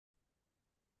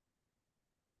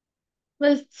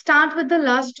We'll start with the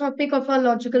last topic of our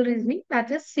logical reasoning,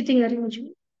 that is sitting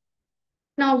arrangement.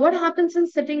 Now, what happens in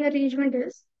sitting arrangement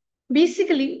is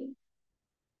basically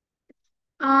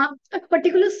a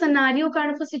particular scenario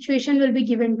kind of a situation will be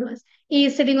given to us. A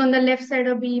is sitting on the left side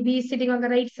of B, B is sitting on the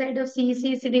right side of C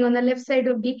is sitting on the left side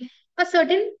of D, a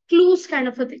certain clues kind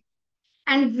of a thing.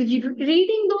 And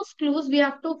reading those clues, we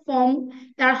have to form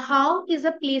that how is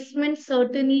a placement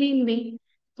certainly made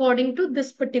according to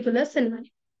this particular scenario.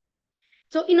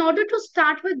 So in order to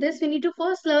start with this, we need to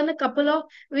first learn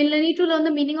we need to learn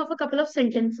the meaning of a couple of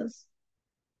sentences.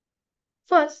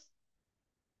 First,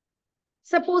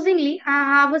 supposingly, I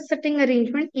have a sitting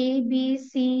arrangement A, B,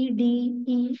 C, D,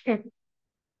 E, F.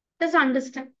 Just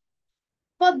understand.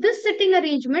 For this sitting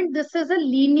arrangement, this is a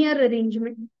linear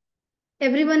arrangement.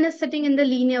 Everyone is sitting in the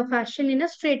linear fashion in a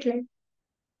straight line.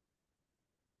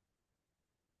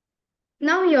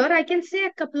 Now here I can say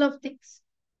a couple of things.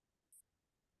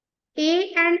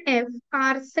 A and F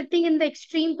are sitting in the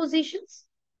extreme positions.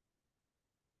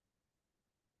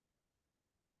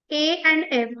 A and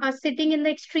F are sitting in the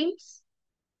extremes.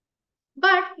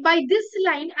 But by this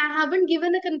line, I haven't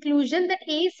given a conclusion that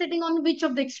A is sitting on which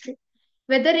of the extreme.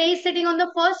 Whether A is sitting on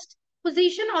the first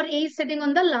position or A is sitting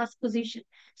on the last position.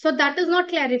 So that is not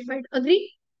clarified.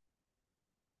 Agree?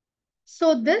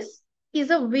 So this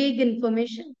is a vague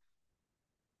information.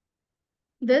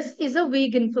 This is a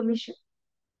vague information.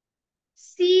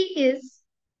 C is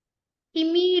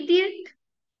immediate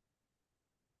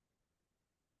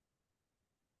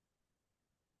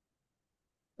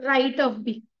right of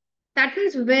B. That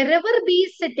means wherever B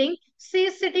is sitting, C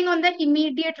is sitting on the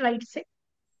immediate right side.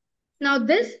 Now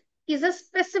this is a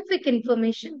specific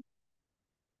information.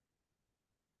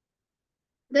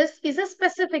 This is a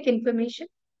specific information.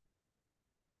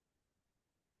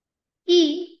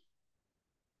 E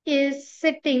is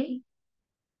sitting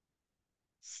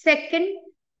second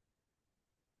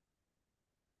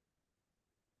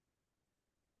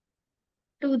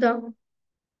to the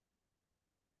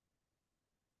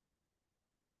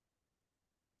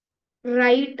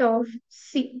right of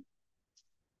C.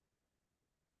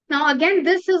 Now again,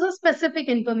 this is a specific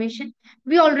information.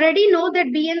 We already know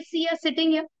that B and C are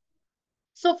sitting here.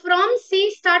 So from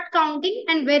C, start counting,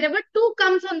 and wherever 2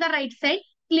 comes on the right side,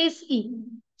 place E.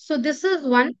 So this is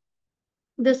 1,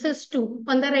 this is 2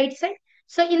 on the right side.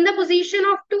 So in the position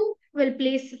of 2, we'll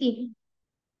place E.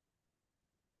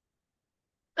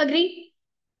 Agree?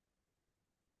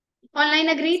 Online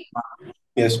agreed?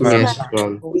 Yes, ma'am. Yes,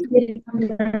 ma'am.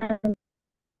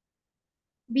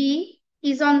 B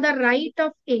is on the right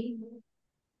of A.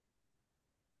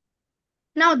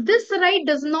 Now this right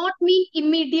does not mean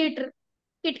immediate.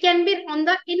 It can be on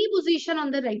the any position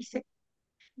on the right side.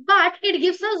 But it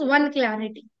gives us one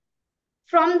clarity.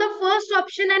 From the first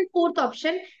option and fourth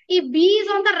option, if B is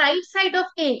on the right side of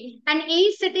A and A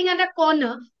is sitting at a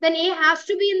corner, then A has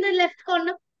to be in the left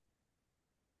corner.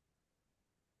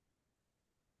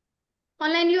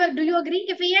 Online, do you agree?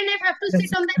 If A and F have to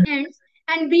sit on the ends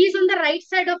and B is on the right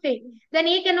side of A, then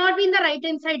A cannot be in the right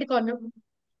hand side corner.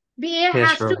 B A has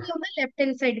Yes, to ma'am. be on the left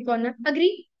hand side corner.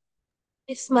 Agree?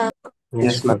 Yes, ma'am.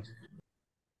 Yes, ma'am.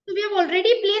 So we have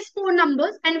already placed 4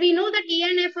 numbers and we know that A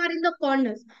and F are in the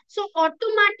corners. So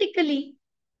automatically,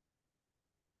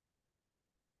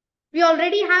 we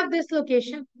already have this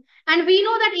location. And we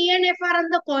know that A and F are on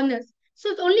the corners.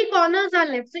 So only corners are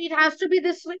left. So it has to be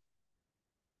this way.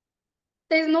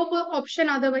 There is no option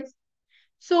otherwise.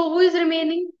 So who is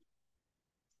remaining?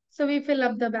 So we fill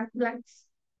up the blanks.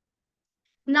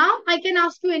 Now I can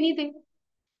ask you anything.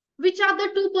 Which are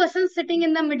the 2 persons sitting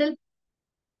in the middle?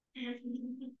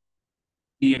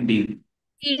 C and D.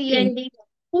 C and D.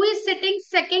 Who is sitting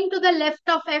second to the left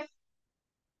of F?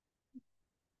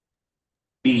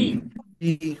 D.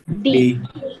 D.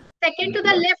 Second to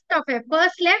the left of F.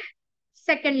 First left,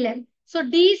 second left. So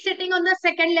D is sitting on the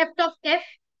second left of F.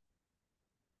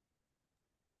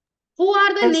 Who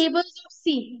are the neighbors of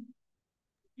C?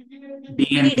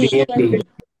 D and D. D.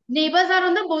 Neighbors are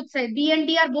on the both sides. B and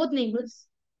D are both neighbors.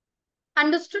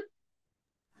 Understood?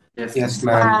 Yes. Yes,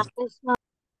 ma'am.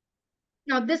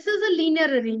 Now this is a linear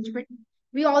arrangement.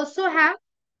 We also have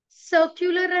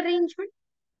circular arrangement.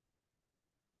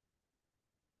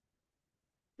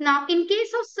 Now in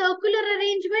case of circular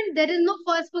arrangement, there is no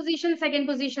first position, second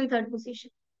position, third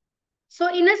position. So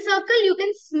in a circle, you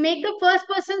can make the first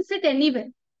person sit anywhere,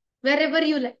 wherever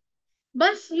you like.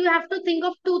 But you have to think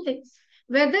of 2 things.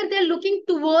 Whether they're looking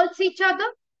towards each other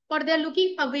or they're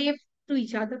looking away to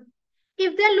each other.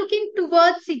 If they're looking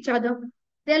towards each other,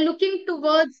 they're looking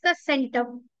towards the center.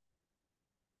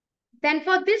 Then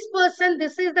for this person,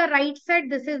 this is the right side,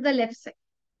 this is the left side.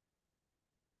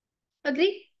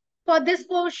 Agree? For this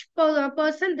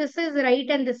person, this is right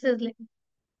and this is left.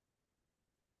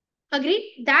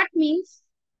 Agreed? That means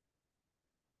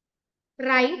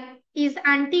right is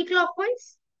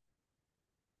anti-clockwise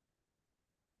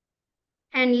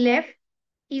and left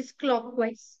is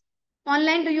clockwise.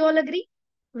 Online, do you all agree?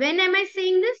 When am I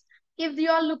saying this? If you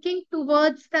are looking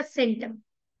towards the center.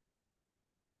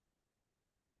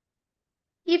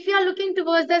 If you are looking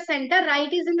towards the center,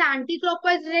 right is in the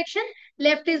anti-clockwise direction,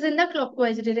 left is in the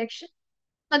clockwise direction.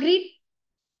 Agreed?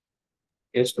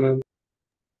 Yes, ma'am.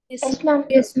 Yes, ma'am.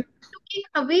 Yes, ma'am. Looking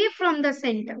away from the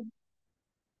center.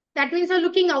 That means you're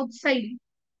looking outside.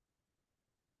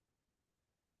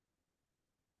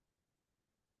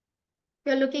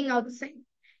 You're looking outside.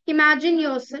 Imagine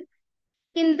yourself.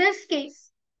 In this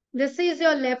case, this is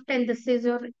your left and this is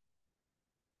your right.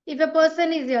 If a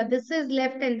person is here, this is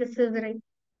left and this is right.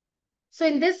 So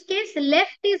in this case,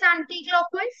 left is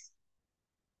anti-clockwise.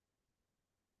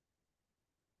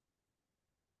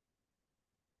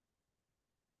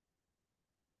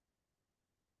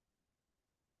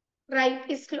 Right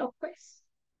is clockwise.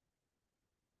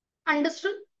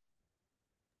 Understood?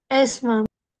 Yes, ma'am.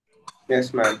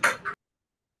 Yes, ma'am.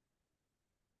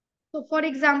 So for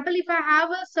example, if I have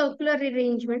a circular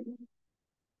arrangement,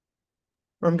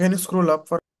 Ma'am, can you scroll up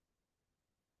for?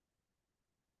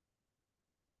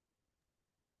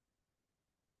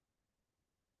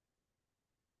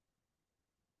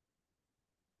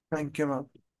 Thank you, ma'am.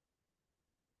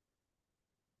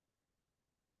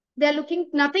 they're looking,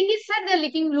 nothing is said,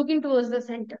 they're looking towards the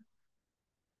center.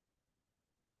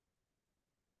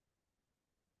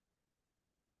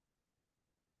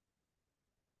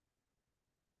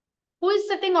 Who is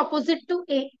sitting opposite to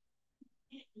A?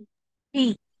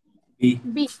 B. B.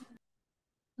 B.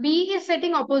 B is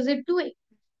sitting opposite to A.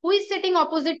 Who is sitting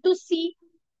opposite to C?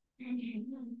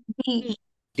 B.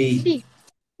 D. C.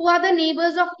 Who are the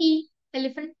neighbors of E?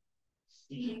 Elephant.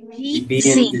 B. B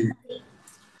C. and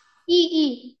E.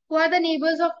 E. Who are the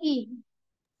neighbors of E?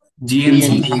 G and B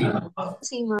and C. G.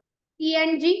 C, ma'am. E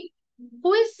and G.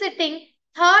 Who is sitting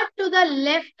third to the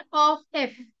left of F?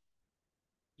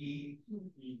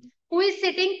 Who is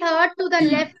sitting third to the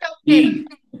left of F? E.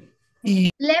 E.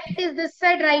 Left is this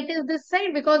side, right is this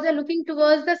side because they're looking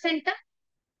towards the center.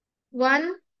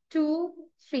 1, 2,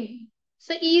 3.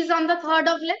 So E is on the third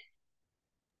of left.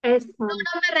 Yes, Third ma'am.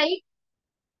 on the right.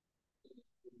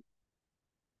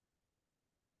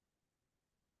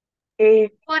 A.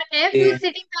 For F, A. who is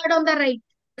sitting third on the right?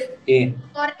 A.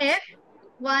 For F,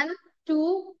 1,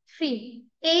 2, 3.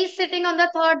 A is sitting on the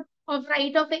third of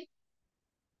right of A.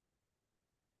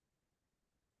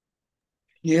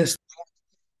 Yes.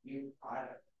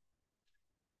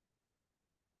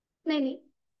 No.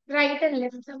 Right and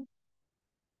left. Sir.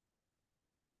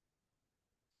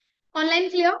 Online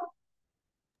clear?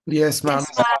 Yes, ma'am.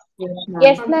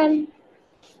 Yes, ma'am.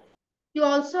 You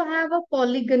also have a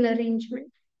polygon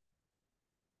arrangement.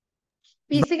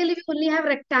 Basically, we only have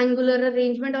rectangular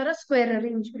arrangement or a square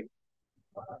arrangement.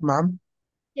 Ma'am,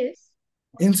 Yes.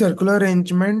 in circular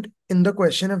arrangement, in the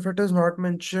question, if it is not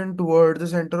mentioned toward the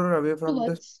center or away from the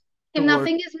Towards. If towards.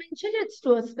 nothing is mentioned, it's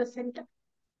towards the center.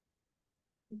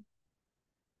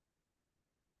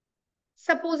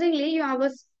 Supposingly, you have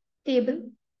a table,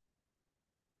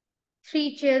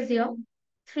 3 chairs here,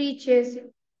 3 chairs here.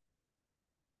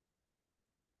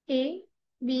 A,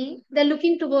 B, they're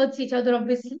looking towards each other,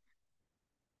 obviously.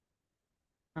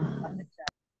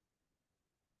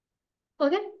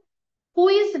 Okay. Who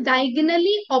is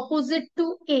diagonally opposite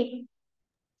to A?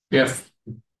 F.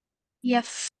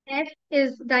 F. F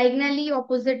is diagonally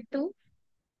opposite to.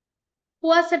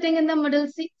 Who are sitting in the middle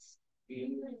seats?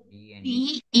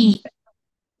 B. E.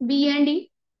 B and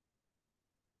E.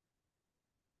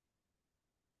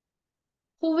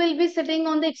 Who will be sitting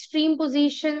on the extreme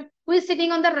position? Who is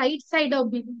sitting on the right side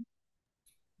of B?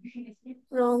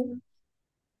 Wrong.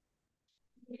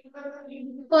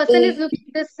 Person is looking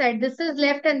this side. This is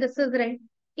left and this is right.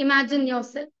 Imagine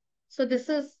yourself. So this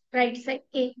is right side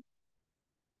A.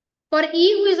 For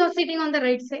E, who is sitting on the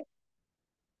right side?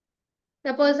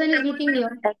 The person is looking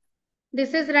here.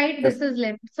 This is right, this is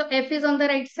left. So F is on the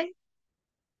right side.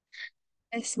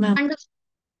 Yes, ma'am. Understood?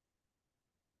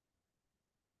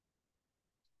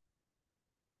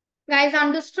 Guys,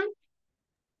 understood?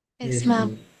 Yes,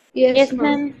 ma'am. Yes,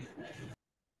 ma'am.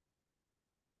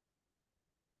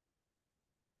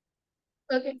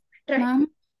 Okay, try. Ma'am,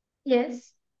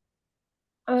 Yes.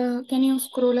 can you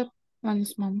scroll up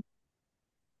once, ma'am?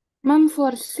 Ma'am,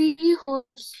 for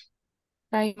seahorse,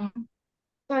 right, ma'am?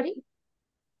 Sorry.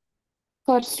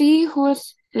 For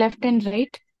seahorse, left and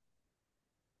right.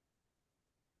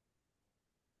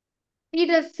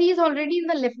 C is already in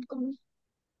the left corner.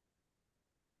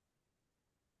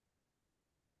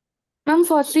 Ma'am,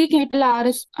 for C, can you tell R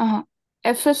is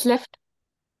F is left?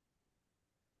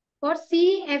 For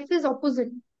C, F is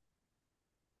opposite.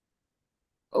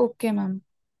 Okay, ma'am.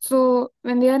 So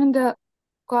when they are in the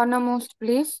cornermost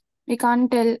place, we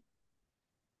can't tell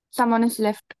someone is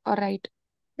left or right.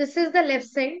 This is the left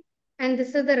side and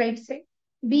this is the right side.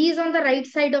 B is on the right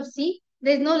side of C.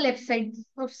 There is no left side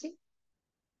of C.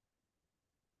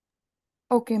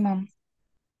 Okay, ma'am.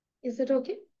 Is it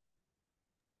okay?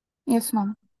 Yes,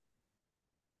 ma'am.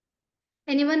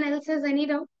 Anyone else has any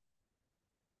doubt?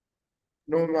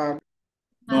 No, ma'am.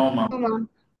 No, No, ma'am. ma'am.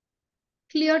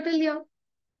 Clear till here?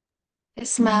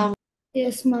 Yes, ma'am.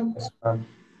 Yes, ma'am. Yes, ma'am.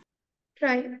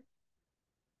 Try.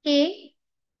 A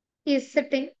is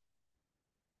sitting.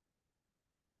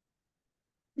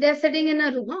 They are sitting in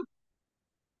a room. Huh?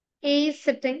 A is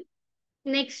sitting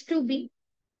next to B,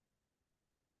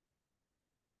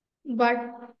 but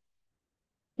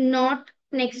not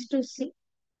next to C.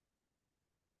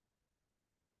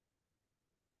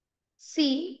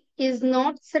 C is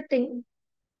not sitting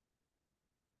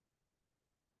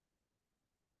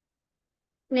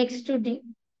next to D.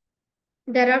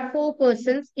 There are four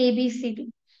persons A, B, C,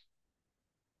 D.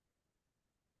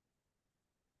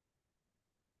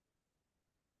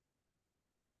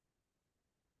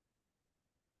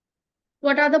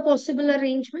 What are the possible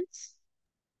arrangements?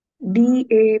 D,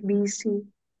 A, B, C.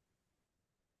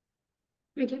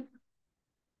 Okay.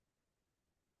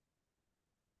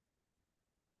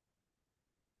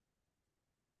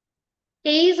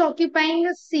 A is occupying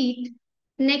a seat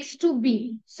next to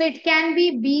B. So it can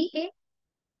be BA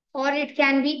or it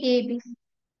can be AB.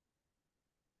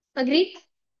 Agreed?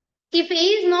 If A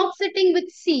is not sitting with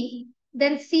C,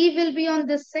 then C will be on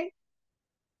this side.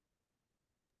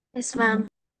 Yes, ma'am.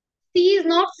 C is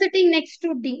not sitting next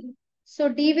to D. So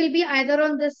D will be either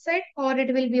on this side or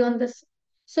it will be on this side.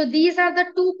 So these are the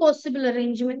two possible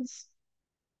arrangements.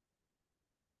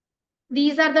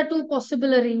 These are the two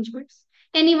possible arrangements.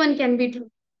 Anyone can be true.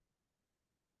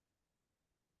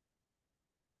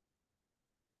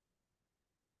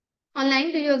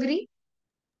 Online, do you agree?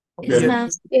 Yes, Yes. ma'am.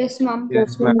 Yes, ma'am.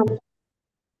 Yes, ma'am.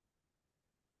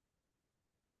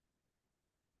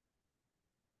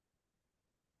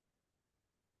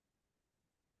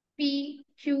 P,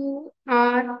 Q,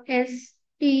 R, S,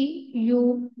 T,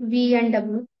 U, V, and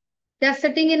W. They are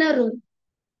sitting in a row.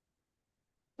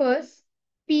 First,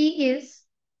 P is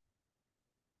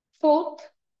fourth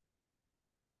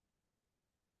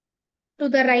to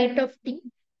the right of T.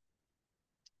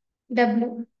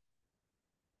 W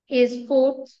is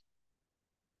fourth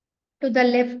to the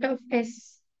left of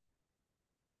S.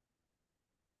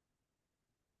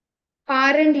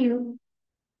 R and U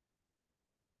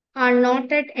are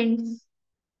not at ends,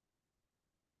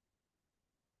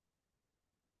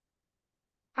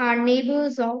 are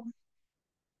neighbors of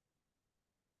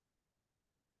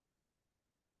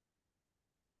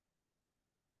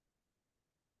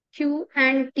Q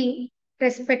and T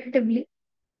respectively.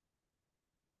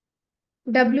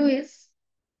 W is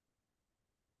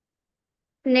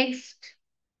next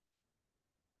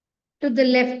to the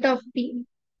left of P.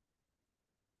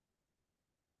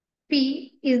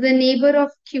 P is the neighbor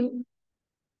of Q.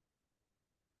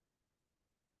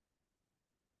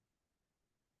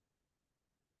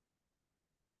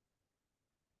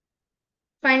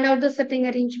 Find out the sitting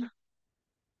arrangement.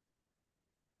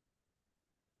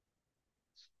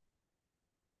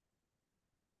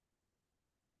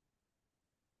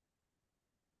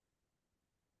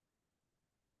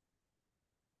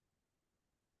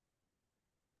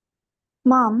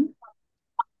 Mom,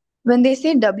 when they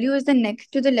say W is the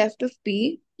next to the left of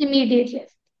P, Immediate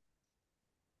left.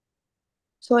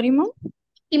 sorry, mom?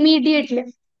 Immediate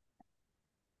left.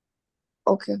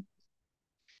 Okay.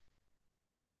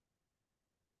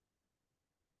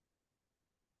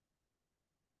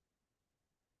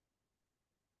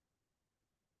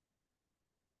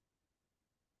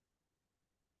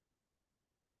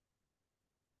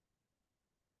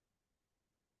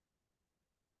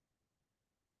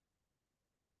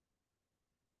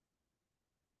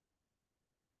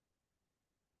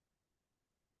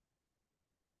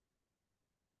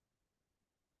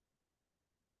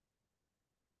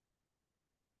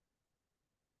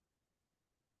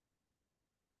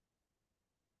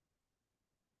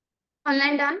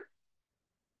 Online done?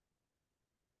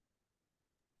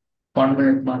 1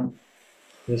 minute, ma'am.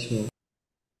 Yes, ma'am.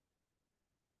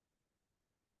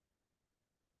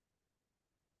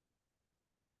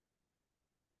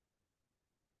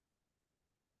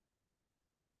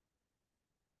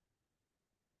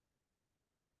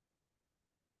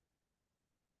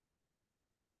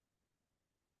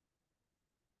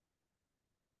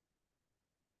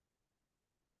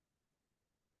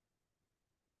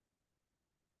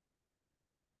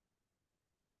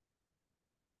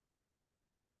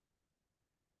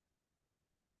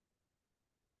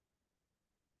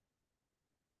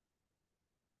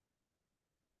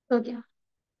 Okay.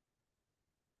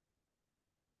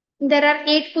 There are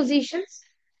 8 positions.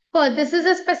 First, this is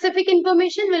a specific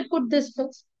information. We'll put this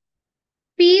first.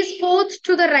 P is fourth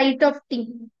to the right of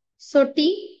T. So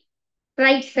T,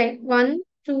 right side. 1,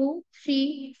 2,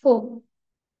 3, 4.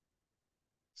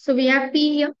 So we have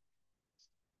P here.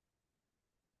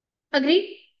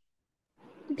 Agreed?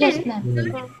 Yes, Then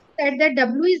ma'am. said that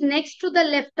W is next to the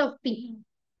left of P.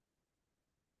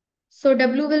 So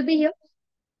W will be here.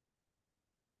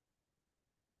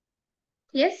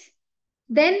 Yes.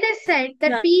 Then they said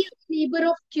that P is the neighbor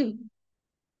of Q.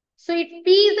 So if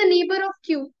P is the neighbor of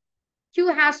Q, Q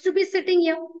has to be sitting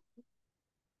here.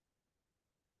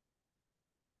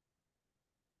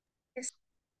 Yes.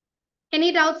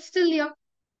 Any doubts still here?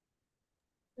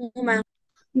 No, ma'am.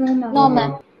 No, ma'am. No,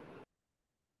 ma'am.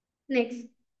 Next.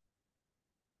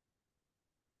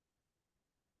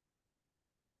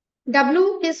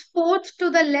 W is fourth to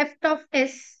the left of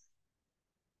S.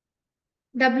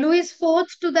 W is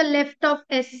fourth to the left of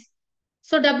S.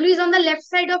 So W is on the left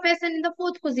side of S and in the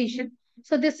fourth position.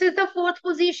 So this is the fourth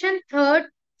position, third,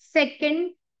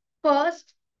 second,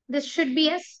 first. This should be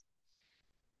S.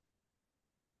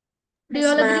 Do you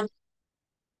Yes, all agree? ma'am.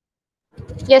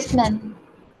 Yes, ma'am.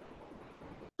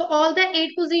 So all the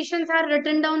 8 positions are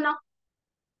written down now.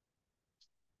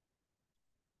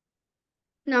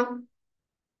 Now,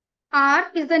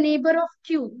 R is the neighbor of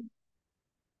Q.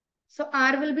 So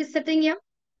R will be sitting here.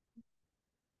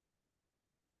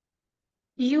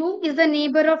 U is the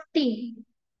neighbor of T.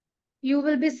 U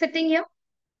will be sitting here.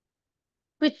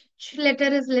 Which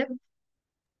letter is left?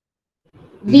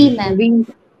 V, ma'am.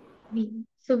 V.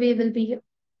 So V will be here.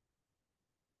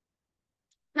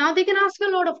 Now they can ask a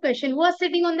lot of questions. Who are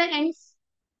sitting on the ends?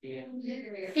 T and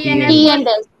S. T and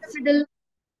S. In the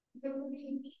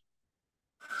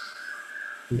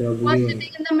middle. Who are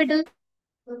sitting in the middle?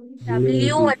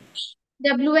 W and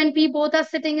W and P both are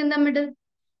sitting in the middle.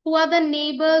 Who are the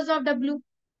neighbors of W?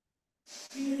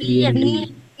 V and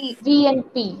P. V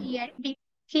and P. E and P.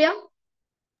 Clear?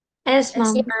 Yes,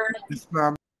 ma'am. Yes,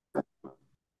 ma'am.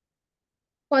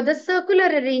 For the circular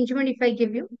arrangement, if I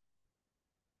give you,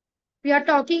 we are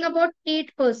talking about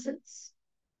 8 persons.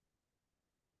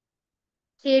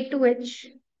 A to H.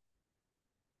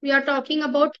 We are talking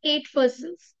about 8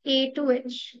 persons. A to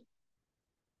H.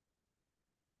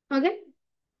 Okay?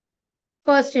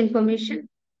 First information.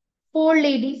 4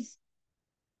 ladies.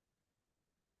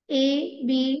 A,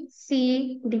 B,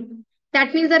 C, D.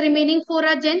 That means the remaining 4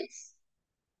 are gents.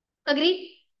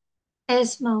 Agree?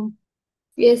 Yes, ma'am.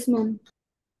 Yes, ma'am.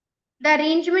 The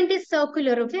arrangement is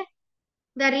circular, okay?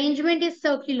 The arrangement is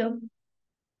circular.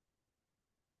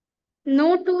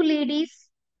 No 2 ladies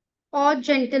or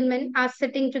gentlemen are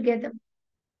sitting together.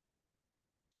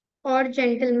 Or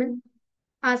gentlemen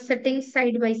are sitting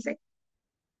side by side.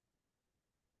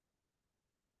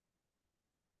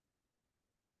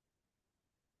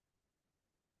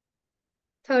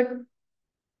 Third,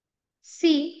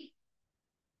 C.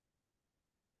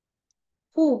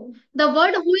 Who? The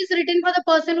word who is written for the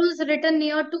person who is written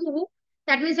near to who.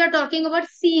 That means you are talking about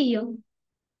C here.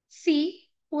 C,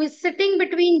 who is sitting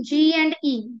between G and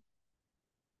E.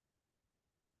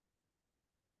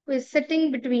 Who is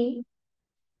sitting between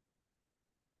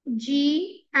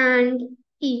G and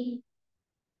E.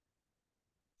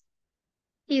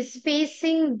 He is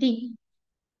facing D.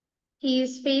 He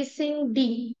is facing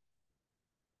D.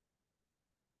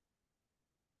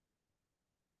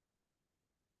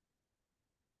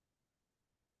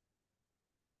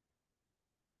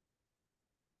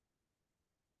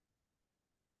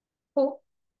 O.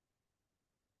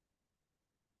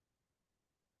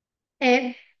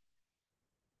 F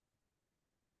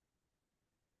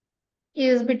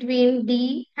is between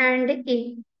D and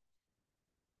A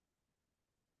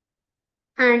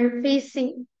and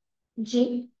facing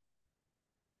G.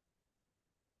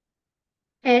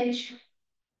 H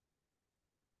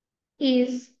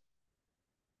is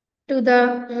to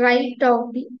the right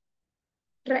of the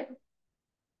right.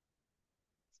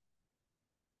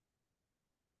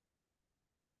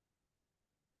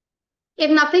 If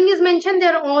nothing is mentioned, they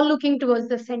are all looking towards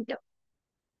the center.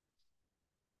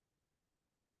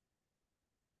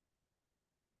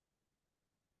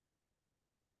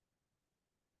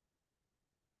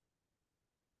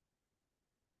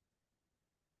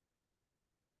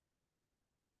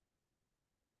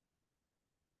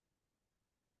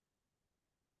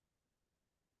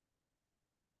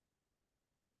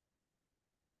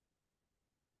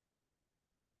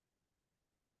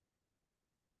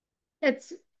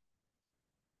 Let's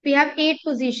we have 8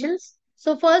 positions.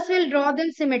 So first we'll draw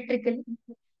them symmetrically.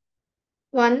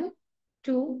 1,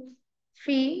 2,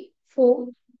 3, 4,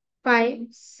 5,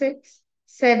 6,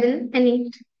 7, and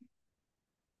 8.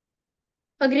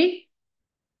 Agreed?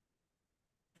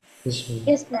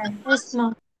 Yes, ma'am. Yes,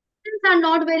 ma'am. These are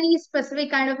not very specific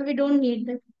kind of, we don't need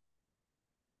them.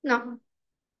 Now,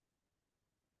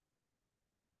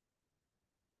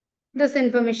 this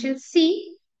information.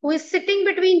 C, who is sitting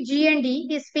between G and D,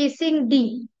 is facing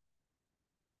D.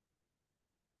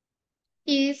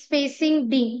 Is facing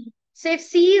D. So if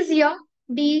C is here,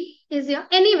 D is here,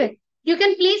 anywhere. You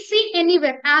can place C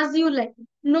anywhere as you like.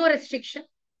 No restriction.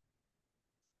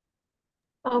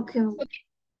 Okay.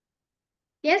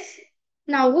 Yes?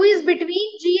 Now, who is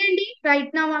between G and D?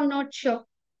 Right now, I'm not sure.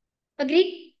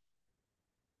 Agree?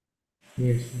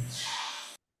 Yes, ma'am.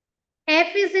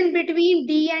 F is in between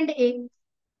D and A.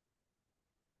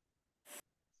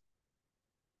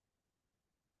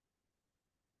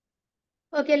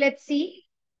 Okay, let's see.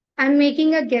 I'm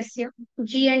making a guess here.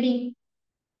 G and E.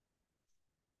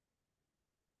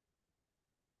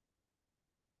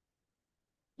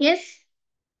 Yes?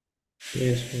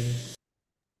 Yes, ma'am.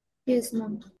 Yes,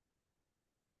 ma'am.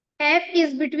 F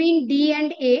is between D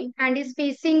and A and is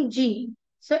facing G.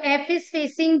 So F is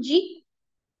facing G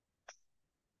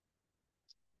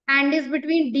and is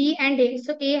between D and A.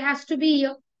 So A has to be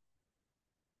here.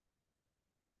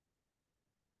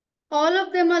 All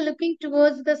of them are looking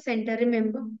towards the center,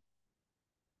 remember.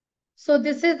 So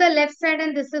this is the left side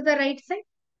and this is the right side.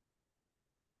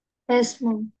 Yes,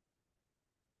 ma'am.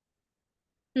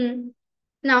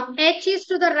 Now H is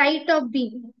to the right of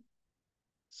B.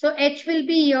 So H will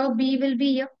be here, B will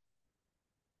be here.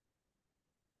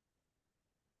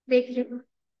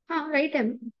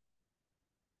 Right.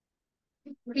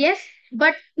 Yes,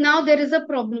 but now there is a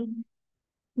problem.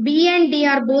 B and D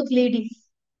are both ladies.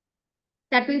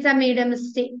 That means I made a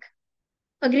mistake.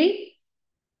 Agree?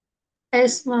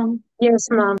 Yes, ma'am. Yes,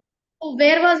 ma'am. So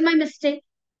where was my mistake?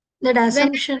 That When I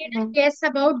assumption, made a ma'am. guess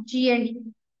about G and E.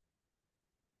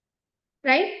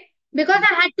 Right? Because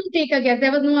I had to take a guess.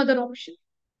 There was no other option.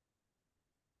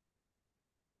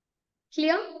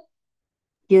 Clear?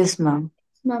 Yes, ma'am.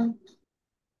 Ma'am.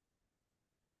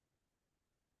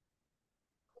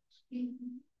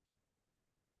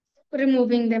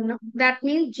 Removing them now. That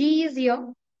means G is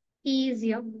here, E is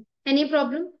here. Any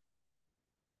problem?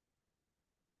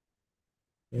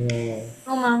 No,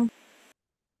 ma'am.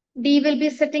 D will be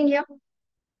sitting here.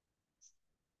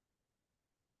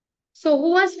 So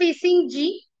who was facing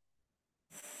G?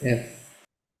 F.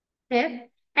 F.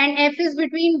 And F is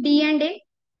between D and A.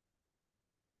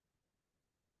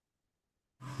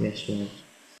 Yes, ma'am.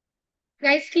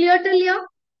 Guys, clear till here?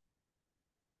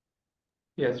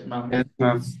 Yes, ma'am. Yes,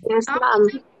 ma'am. Yes, Now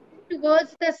ma'am.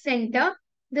 towards the center.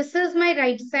 This is my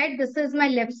right side. This is my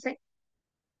left side.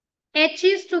 H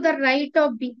is to the right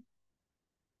of B.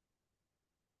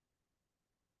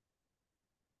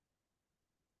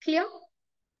 Clear?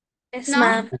 Yes, Now,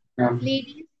 ma'am. Ma'am.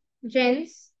 ladies,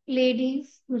 gents,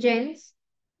 ladies, gents,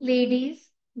 ladies,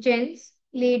 gents,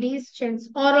 ladies, gents,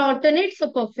 or alternate,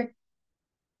 so perfect.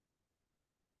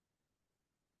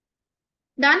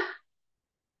 Done?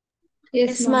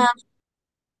 Yes, ma'am.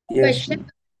 Yes, Question. ma'am.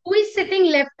 Who is sitting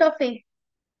left of A?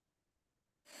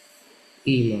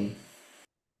 E, ma'am.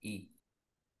 E.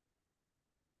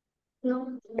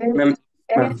 No. Ma'am.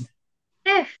 Ma'am.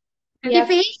 F. Yeah. If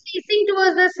A is facing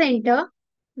towards the center,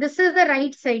 this is the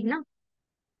right side, now.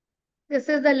 This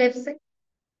is the left side.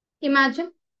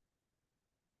 Imagine.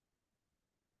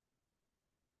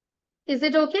 Is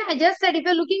it okay? I just said if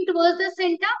you're looking towards the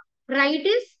center, right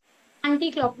is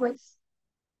anti-clockwise.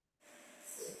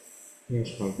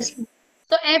 Yes, ma'am.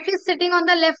 So F is sitting on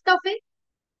the left of A.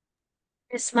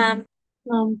 Yes, ma'am.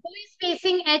 Ma'am. Who is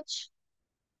facing H?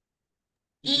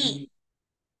 E.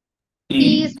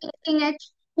 E is facing H.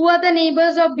 Who are the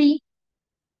neighbors of B?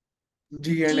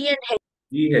 G and G and H.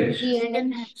 GH. G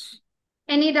and H.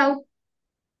 Any doubt?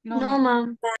 No,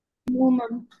 ma'am. No,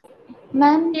 ma'am.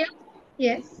 Ma'am, Here?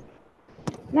 Yes.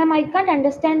 Ma'am, I can't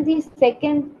understand the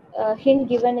second hint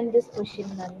given in this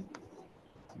question, ma'am.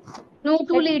 No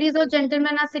two ladies or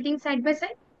gentlemen are sitting side by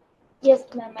side. Yes,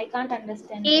 ma'am, I can't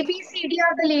understand A, that. B, C, D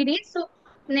are the ladies. So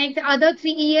next other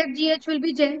three E, F, G, H will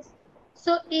be gents.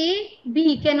 So A,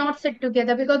 B cannot sit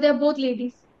together because they are both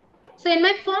ladies. So in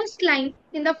my first line,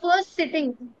 in the first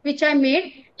sitting which I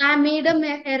made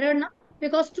a error now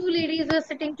because two ladies were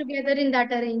sitting together in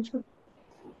that arrangement.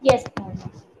 Yes, ma'am.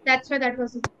 That's why that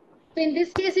was it. So in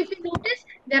this case, if you notice,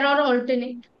 there are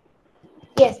alternate.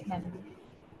 Yes, ma'am.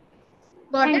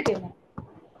 Got Thank it? you, ma'am.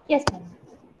 Yes, ma'am.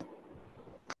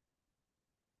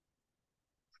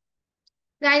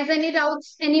 Guys, any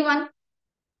doubts? Anyone?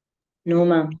 No,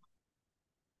 ma'am.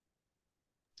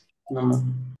 No,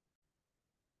 ma'am.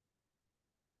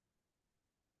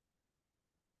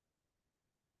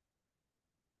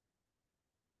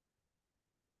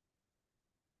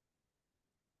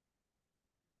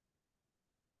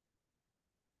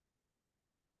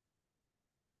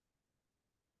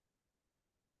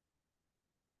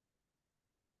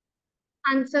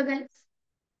 Answer, guys.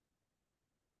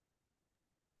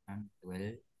 Ma'am,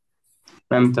 12.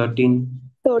 Ma'am, 13.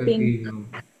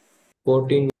 13.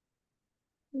 14.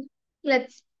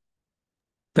 Let's.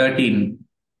 13.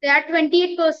 There are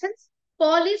 28 persons.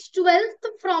 Paul is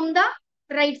 12th from the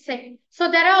right side.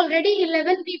 So there are already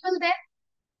 11 people there.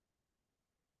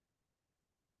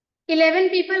 11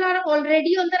 people are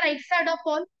already on the right side of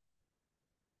Paul.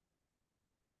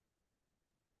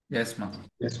 Yes, ma'am.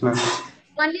 Yes, ma'am.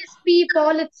 One is P,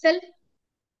 Paul itself.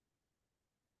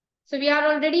 So we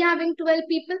are already having 12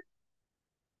 people.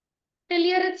 Till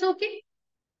here it's okay.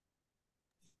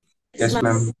 Yes,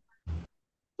 ma'am.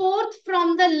 Fourth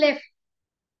from the left.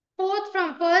 Fourth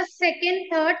from first, second,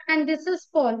 third, and this is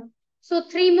Paul. So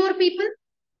 3 more people.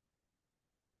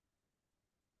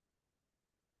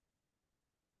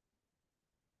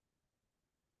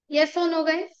 Yes or no,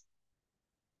 guys?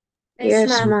 Yes,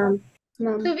 ma'am.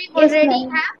 So we Yes, already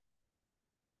ma'am. have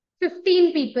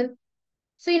 15 people.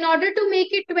 So in order to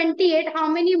make it 28, how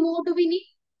many more do we need?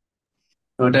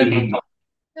 13.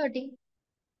 30.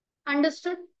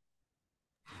 Understood?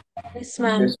 Yes,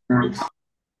 ma'am. Yes, ma'am.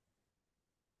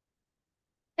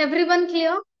 Everyone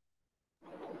clear?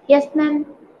 Yes, ma'am.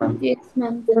 Yes,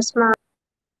 ma'am. Yes, ma'am.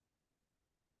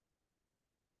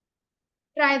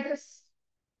 Try this.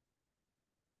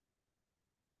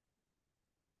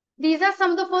 These are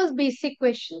some of the first basic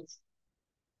questions.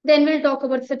 Then we'll talk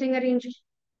about sitting arrangement.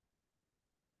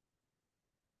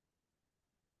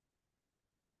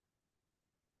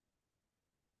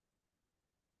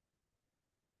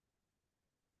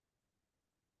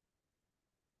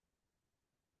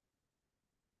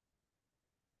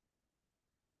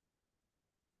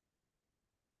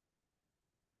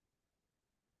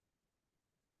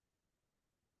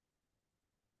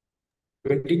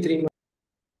 Twenty-three.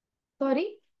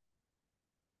 Sorry?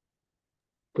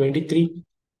 23.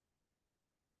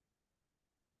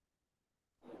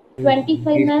 25,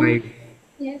 ma'am.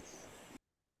 Yes.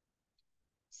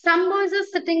 Some boys are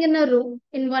sitting in a row,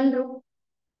 in one row.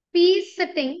 P is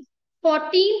sitting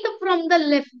 14th from the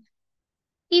left.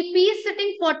 If P is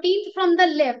sitting 14th from the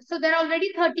left, so there are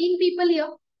already 13 people here.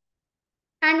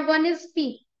 And one is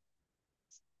P.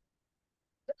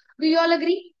 Do you all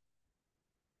agree?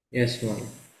 Yes, ma'am.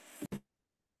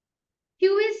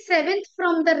 Q is 7th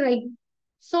from the right.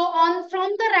 So on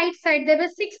from the right side, there were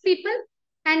 6 people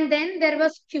and then there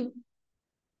was Q.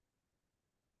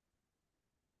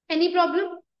 Any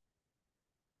problem?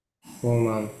 No,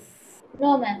 ma'am.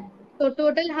 No, ma'am. So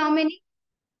total how many?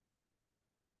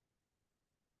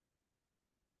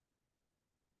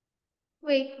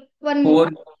 Wait, one more.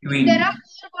 4 between. There are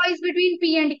 4 boys between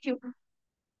P and Q.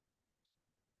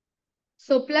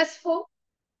 So plus 4.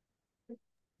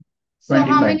 So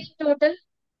how 25. many total?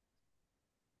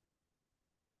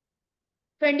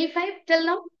 25 till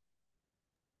now?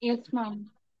 Yes, ma'am.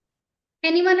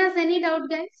 Anyone has any doubt,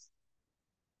 guys?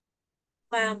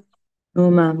 Ma'am.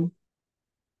 No, ma'am.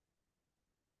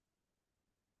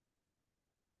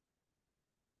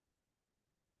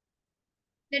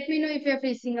 Let me know if you are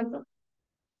facing a problem.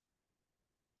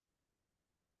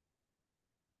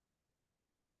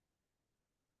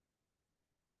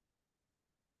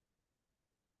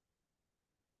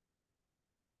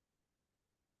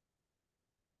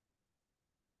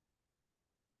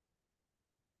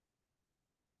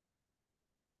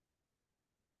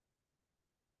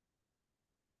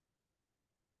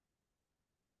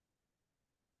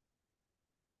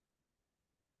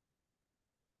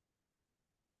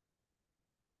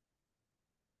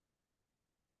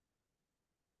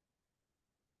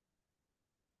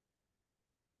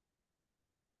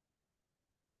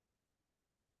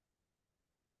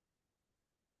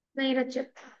 नहीं Rachit.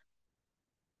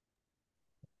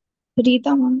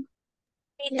 Rita, ma'am.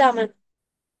 Rita, ma'am.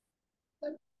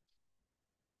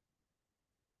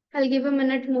 I'll give a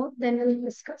minute more, then we'll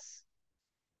discuss.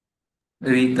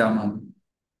 Rita, ma'am.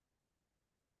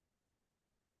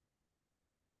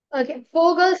 Okay,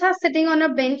 4 girls are sitting on a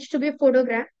bench to be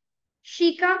photographed.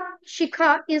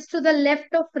 Shikha is to the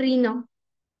left of Reena.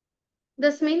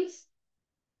 This means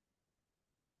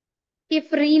if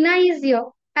Reena is here,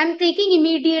 I'm taking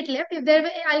immediate left. If there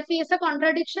I'll face a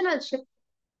contradiction, I'll shift.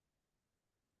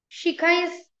 Shikha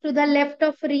is to the left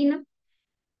of Reena.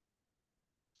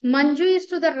 Manju is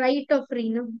to the right of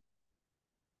Reena.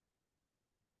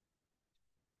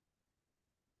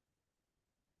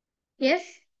 Yes?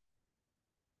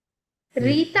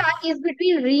 Rita is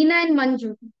between Reena and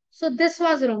Manju. So this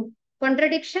was wrong.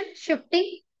 Contradiction,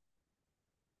 shifting.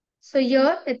 So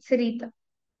here it's Rita.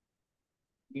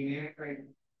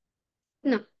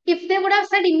 No. If they would have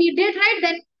said immediate right,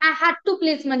 then I had to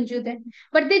place Manju then.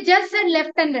 But they just said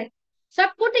left and right. So I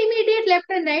put immediate left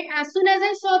and right. As soon as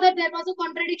I saw that there was a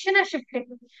contradiction, I shifted.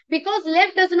 Because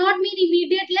left does not mean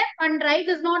immediate left and right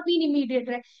does not mean immediate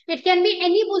right. It can be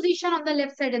any position on the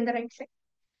left side and the right side.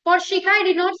 For Shikha, I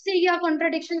did not see a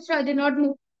contradiction, so I did not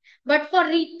move. But for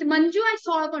Manju, I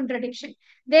saw a contradiction.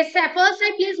 They said first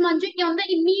I placed Manju on the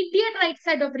immediate right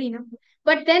side of Reena.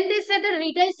 But then they said that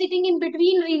Rita is sitting in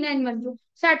between Reena and Manju.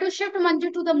 So I had to shift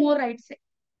Manju to the more right side.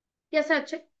 Yes,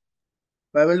 Achal.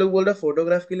 Ma'am लोग बोल रहा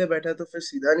photograph के लिए बैठा है तो फिर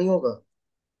सीधा नहीं होगा,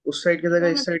 उस साइड की जगह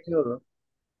इस साइड नहीं होगा.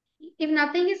 If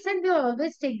nothing is said, we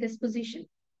always take this position.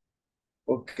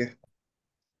 Okay.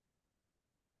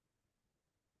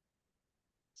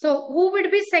 So who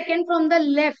would be second from the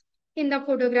left in the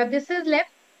photograph? This is left,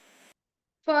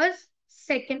 first,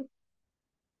 second.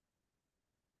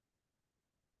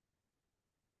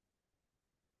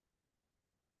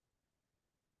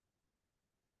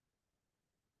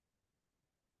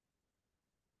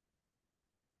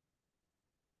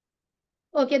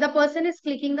 Okay, the person is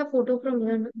clicking the photo from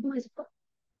here.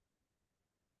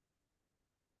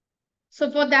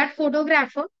 So for that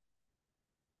photographer,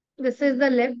 this is the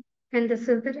left and this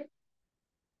is the right.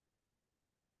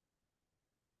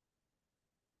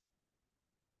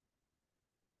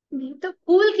 Who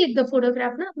will click the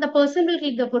photograph? Na? The person will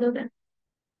click the photograph.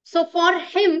 So for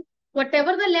him,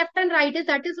 whatever the left and right is,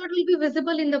 that is what will be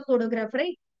visible in the photograph,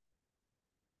 right?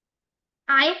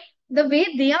 The way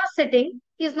they are sitting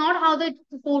is not how the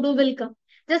photo will come.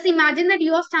 Just imagine that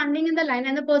you are standing in the line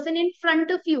and the person in front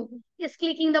of you is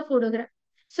clicking the photograph.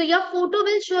 So your photo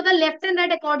will show the left and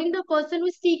right according to the person who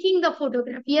is taking the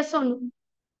photograph. Yes or no?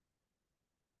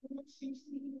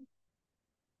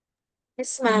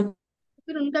 Yes, ma'am.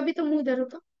 फिर उनका भी तो मुंह इधर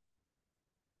होता.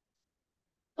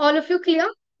 All of you clear?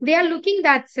 They are looking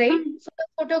that side. So the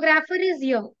photographer is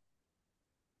here.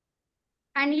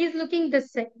 And he is looking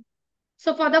this side.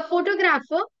 So for the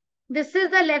photographer, this is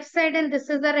the left side and this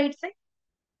is the right side.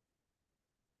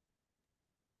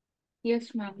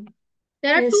 Yes, ma'am.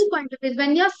 There are Yes. two point of views.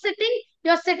 When you're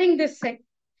sitting this side.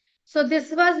 So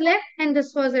this was left and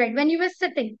this was right when you were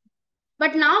sitting.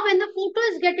 But now when the photo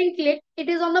is getting clicked, it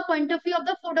is on the point of view of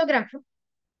the photographer.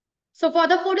 So for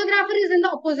the photographer is in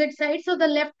the opposite side. So the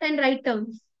left and right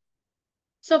turns.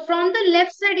 So from the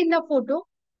left side in the photo,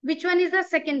 which one is the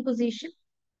second position?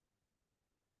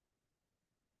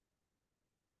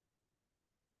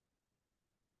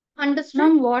 Understood?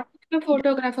 Ma'am, what if the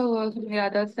photographer was on the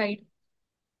other side?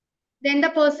 Then the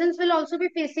persons will also be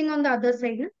facing on the other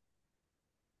side.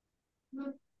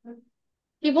 No?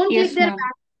 He won't Yes, click their ma'am.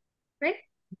 back, right?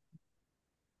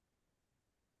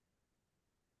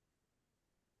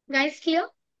 Guys, clear?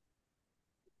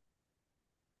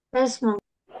 Yes, ma'am.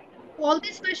 All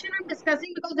these questions I'm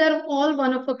discussing because they're all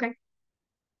one of a kind.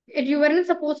 You weren't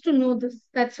supposed to know this.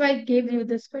 That's why I gave you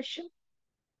this question.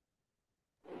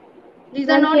 These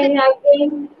are Ma'am, not can the... you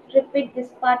again repeat this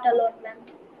part a lot, ma'am?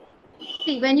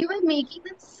 See, when you were making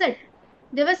them sit,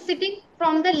 they were sitting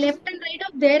from the left and right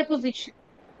of their position.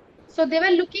 So they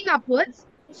were looking upwards.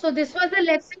 So this was the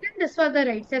left side and this was the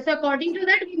right side. So according to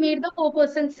that, we made the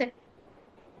four-person set.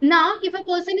 Now, if a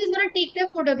person is going to take their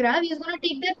photograph, he is going to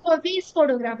take their face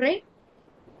photograph, right?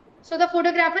 So the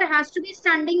photographer has to be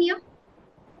standing here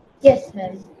Yes,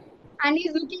 ma'am. and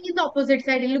he's looking in the opposite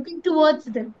side, he's looking towards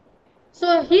them.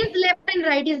 So his left and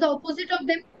right is the opposite of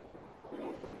them.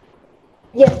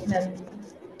 Yes, ma'am.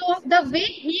 So the way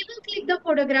he will click the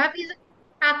photograph is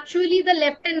actually the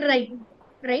left and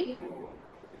right?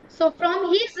 So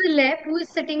from his left, who is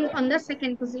sitting on the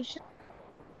second position?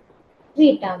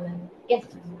 Rita, ma'am. Yes,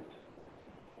 ma'am.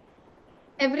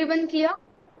 Everyone clear?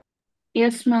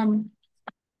 Yes, ma'am.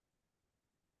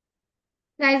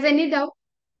 Guys, any doubt?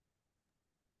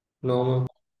 No,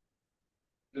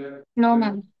 ma'am. No,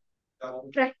 ma'am.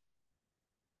 Try.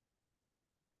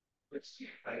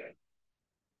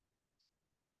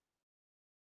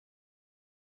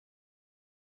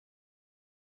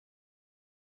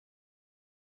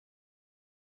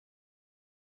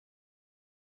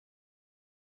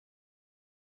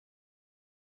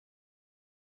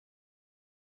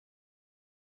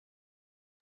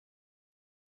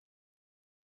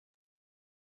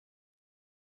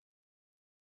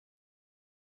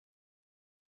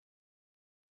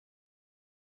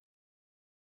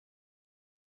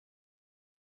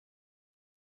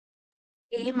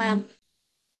 Okay, ma'am.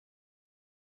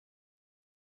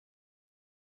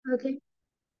 Okay.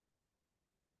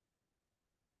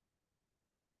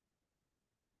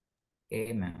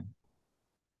 Okay, ma'am.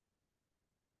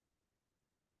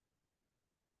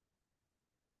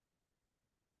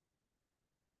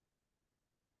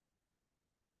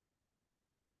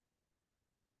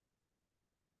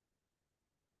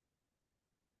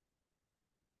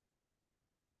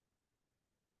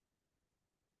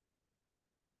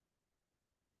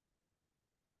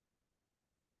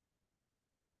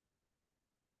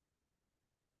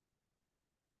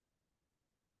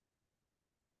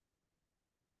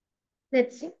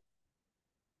 Let's see.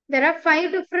 There are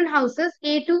 5 different houses,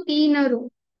 A to E in a row.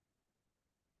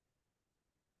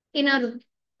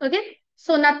 Okay.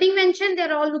 So nothing mentioned.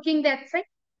 They're all looking that side.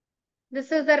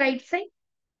 This is the right side.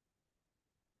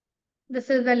 This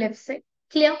is the left side.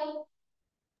 Clear?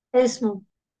 Yes, ma'am.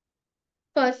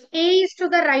 First, A is to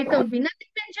the right of B. Nothing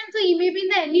mentioned, so E may be in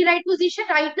the any right position.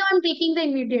 Right now, I'm taking the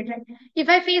immediate right. If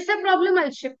I face a problem,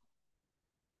 I'll shift.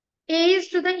 A is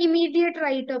to the immediate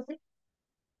right of it.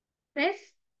 Yes.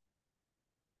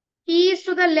 E is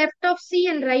to the left of C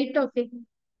and right of it.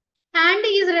 And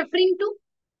is referring to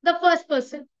the first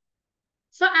person.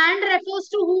 So, and refers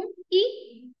to whom?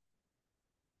 E.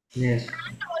 Yes.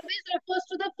 And always refers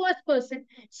to the first person.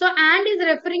 So, and is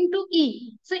referring to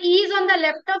E. So, E is on the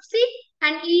left of C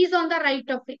and E is on the right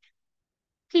of it.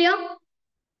 Clear?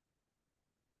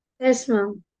 Yes,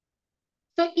 ma'am.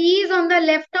 So, E is on the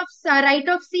left of right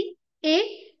of C, A,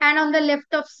 and on the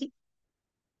left of C.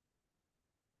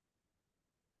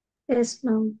 Yes,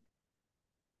 ma'am.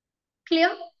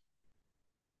 Clear?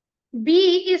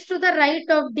 B is to the right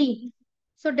of D.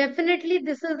 So, definitely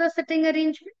this is the sitting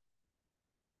arrangement.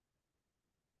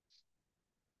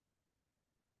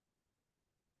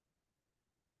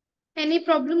 Any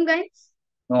problem, guys?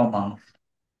 No, ma'am.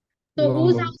 So, No,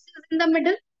 whose ma'am. house is in the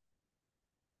middle?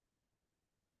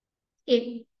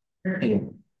 A. Yeah.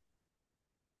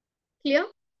 Clear?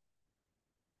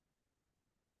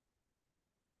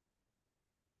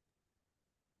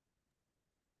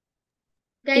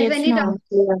 Guys, Yes, any ma'am.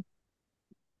 doubts?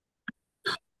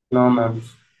 No, ma'am.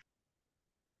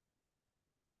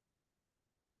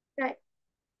 Right.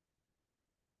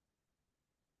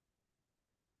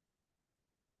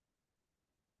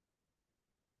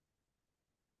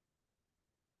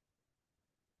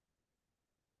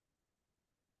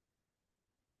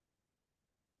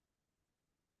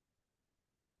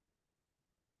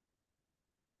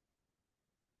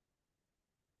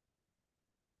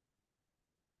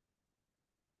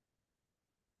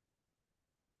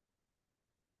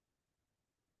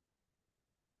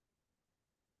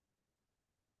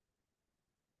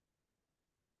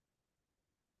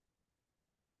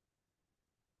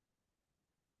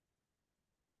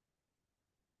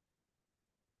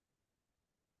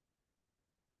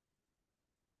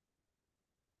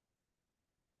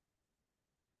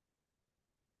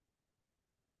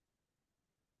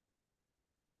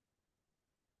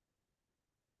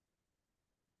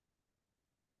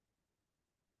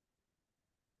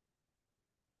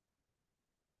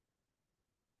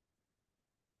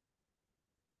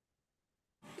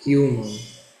 Q, ma'am.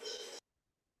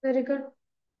 Very good.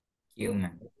 Q,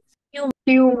 ma'am. Q,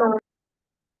 ma'am.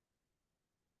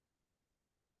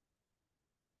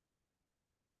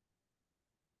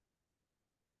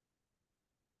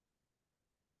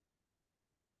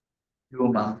 You,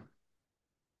 ma'am.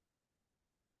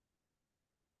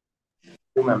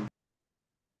 Q, ma'am.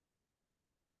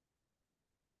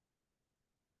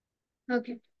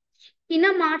 Okay. In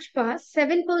a march past,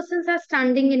 7 persons are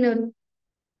standing in a row.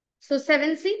 So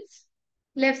 7 seats,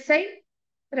 left side,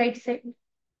 right side.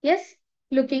 Yes,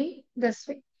 looking this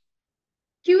way.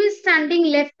 Q is standing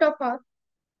left of R.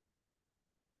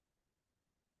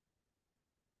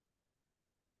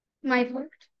 My fault.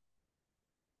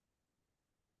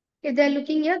 If they're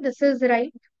looking here, this is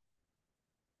right,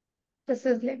 this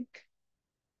is left.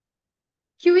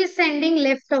 Q is standing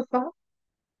left of R,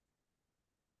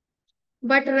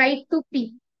 but right to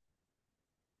P.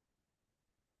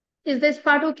 Is this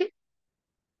part okay?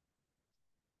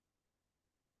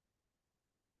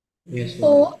 Yes, ma'am.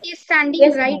 O is standing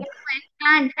Yes, right ma'am.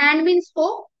 to N, and means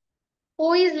O.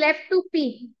 O is left to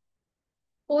P.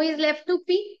 O is left to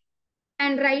P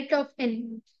and right of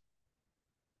N.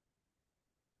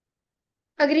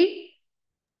 Agree?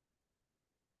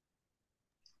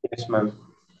 Yes, ma'am.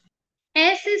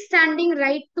 S is standing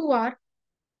right to R.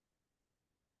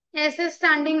 S is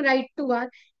standing right to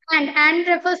R. And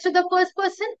refers to the first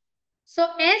person. So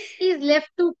S is left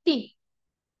to T.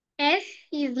 S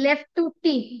is left to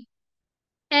T.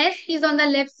 S is on the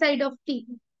left side of T.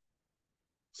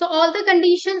 So all the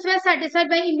conditions were satisfied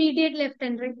by immediate left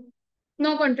and right.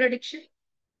 No contradiction.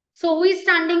 So who is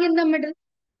standing in the middle?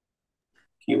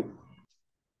 Q.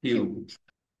 You.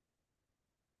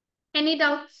 Any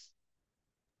doubts?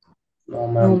 No,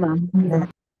 No, ma'am.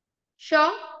 ma'am.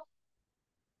 Sure?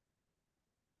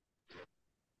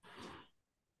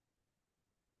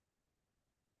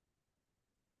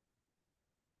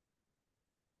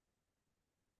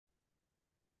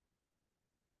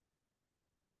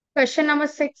 Question number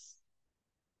 6.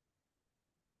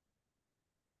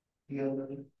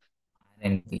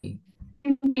 RNP.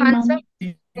 Answer.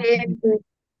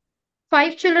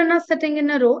 5 children are sitting in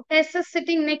a row. S is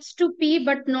sitting next to P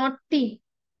but not T.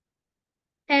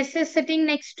 S is sitting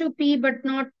next to P but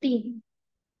not T.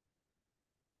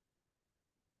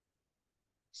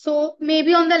 So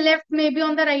maybe on the left, maybe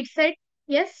on the right side.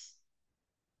 Yes?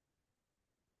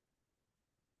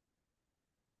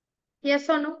 Yes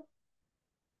or no?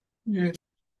 Yes.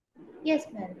 Yes,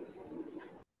 ma'am.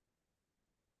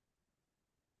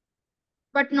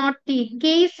 But not T.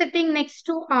 K is sitting next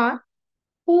to R.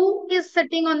 Who is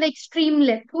sitting on the extreme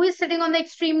left? Who is sitting on the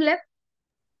extreme left?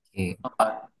 K.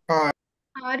 R.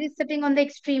 R is sitting on the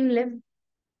extreme left.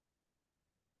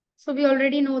 So we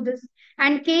already know this.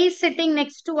 And K is sitting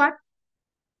next to R.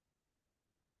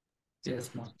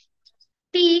 Yes, ma'am.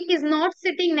 T is not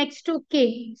sitting next to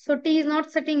K. So T is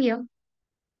not sitting here.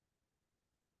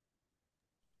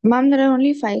 Ma'am, there are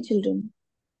only 5 children.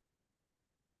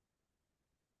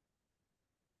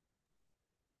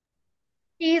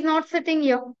 T is not sitting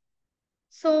here.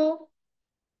 So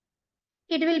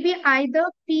it will be either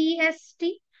PST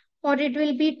or it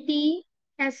will be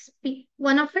TSP.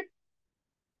 One of it.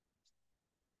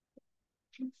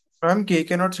 Ma'am, K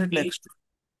cannot sit next to.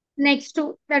 Next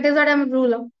to. That is what I'm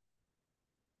rule of.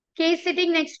 K is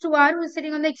sitting next to R, who is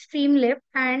sitting on the extreme left,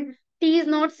 and T is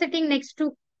not sitting next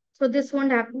to. So this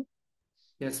won't happen.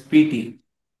 Yes, PT.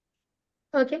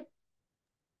 Okay.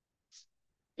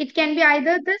 It can be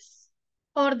either this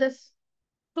or this.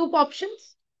 Two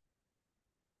options.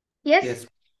 Yes. Yes.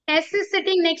 S is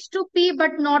sitting next to P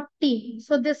but not T.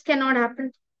 So this cannot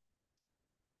happen.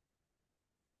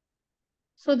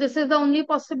 So this is the only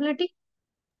possibility.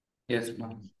 Yes,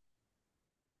 ma'am.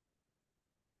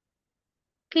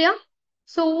 Clear?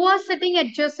 So who are sitting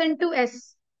adjacent to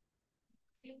S?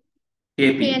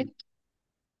 KP. And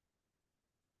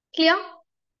clear?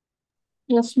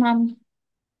 Yes, ma'am.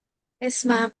 Yes,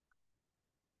 ma'am.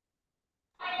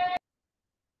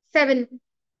 7.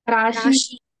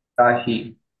 Rashi.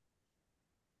 Rashi.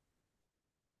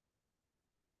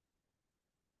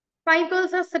 5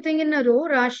 girls are sitting in a row.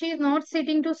 Rashi is not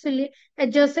sitting to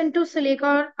adjacent to Sulekha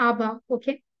or Abha.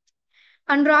 Okay.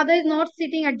 Anuradha is not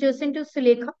sitting adjacent to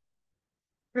Sulekha.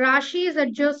 Rashi is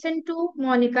adjacent to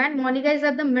Monica and Monica is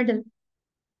at the middle.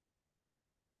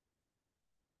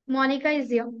 Monica is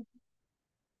here.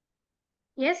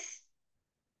 Yes?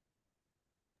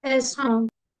 Yes, ma'am.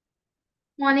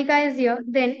 Monica is here.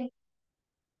 Then,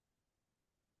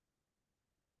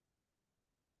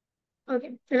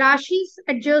 okay. Rashi is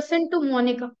adjacent to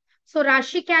Monica. So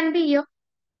Rashi can be here.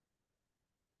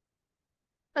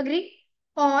 Agree?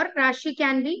 Or Rashi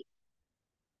can be.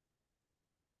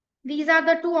 These are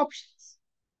the two options.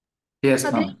 Yes,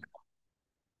 Agree? ma'am.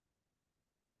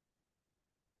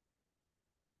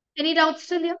 Any doubts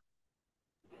still here?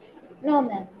 No,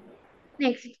 ma'am.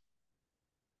 Next.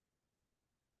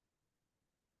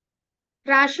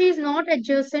 Rashi is not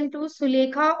adjacent to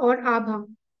Sulekha or Abha.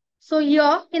 So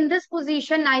here in this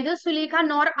position, neither Sulekha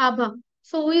nor Abha.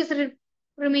 So who is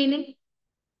remaining?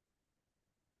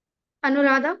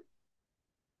 Anuradha?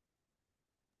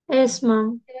 Yes,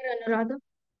 ma'am. There, Anuradha.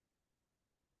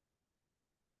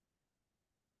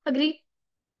 Agree?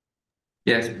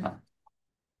 Yes, ma'am.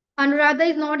 Anuradha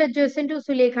is not adjacent to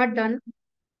Sulekha. Done.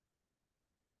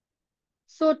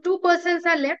 So two persons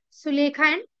are left, Sulekha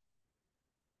and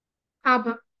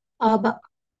Abha. Abba.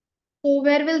 So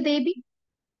where will they be?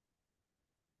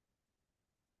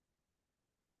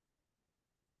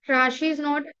 Rashi is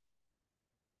not.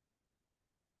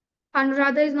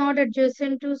 Anuradha is not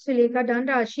adjacent to Sulekha. Done.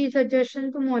 Rashi is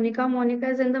adjacent to Monica. Monica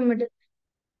is in the middle.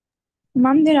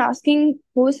 Ma'am, they're asking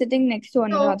who is sitting next to So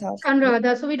Anuradha.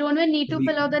 Anuradha. So we don't even need to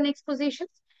fill out the next positions.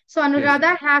 So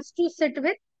Anuradha has to sit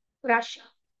with Rashi.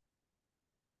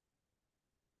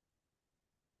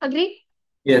 Agree?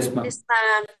 Yes, ma'am. Yes,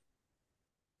 ma'am.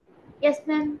 Yes,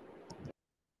 ma'am.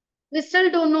 We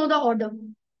still don't know the order.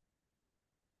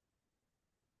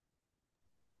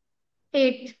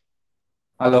 8.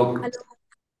 Alok.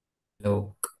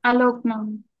 Alok. Alok,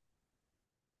 ma'am.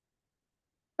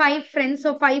 5 friends,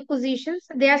 so 5 positions.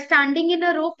 They are standing in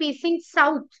a row facing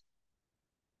south.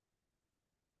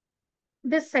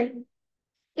 This side.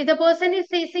 If the person is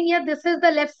facing here, this is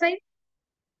the left side.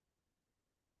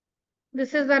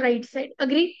 This is the right side.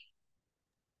 Agree?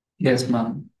 Yes,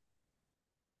 ma'am.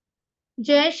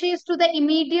 Jayesh is to the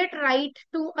immediate right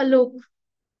to Alok.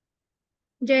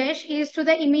 Jayesh is to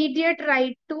the immediate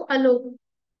right to Alok.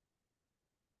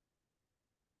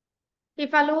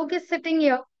 If Alok is sitting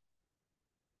here,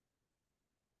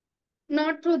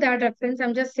 not through that reference,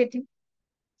 I'm just sitting.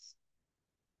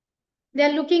 They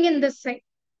are looking in this side.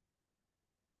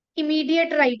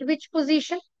 Immediate right, which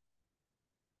position?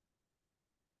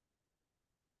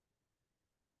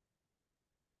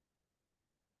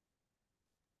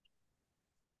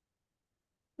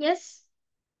 Yes?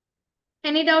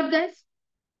 Any doubt, guys?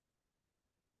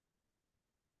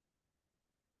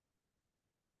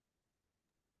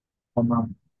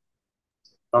 Ma'am.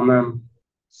 No, ma'am.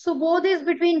 Subodh is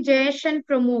between Jayesh and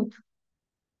Pramod.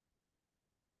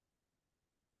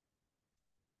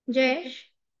 Jayesh,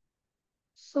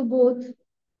 Subodh,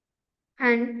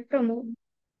 and Pramod.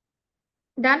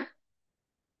 Done?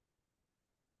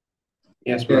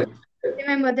 Yes, Yes. ma'am.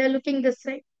 Remember, they're looking this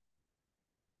side.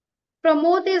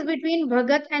 Pramod is between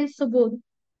Bhagat and Subodh.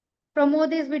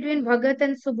 Pramod is between Bhagat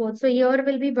and Subodh. So here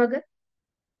will be Bhagat.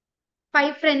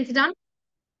 5 friends done.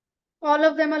 All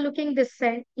of them are looking this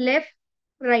side. Left,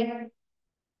 right.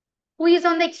 Who is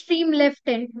on the extreme left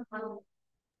end?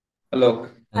 Hello.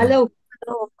 Hello.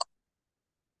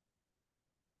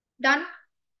 Done?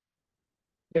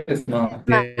 Yes, ma'am.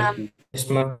 Ma'am. Yes,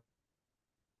 ma'am.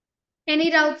 Any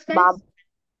doubts, guys? Ma'am.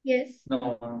 Yes.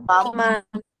 No, ma'am. Ma'am.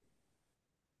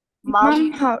 Ma'am,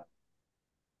 Ma'am. how?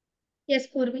 Yes,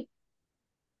 Purvi.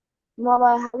 Ma'am,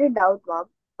 I have a doubt, ma'am.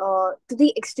 To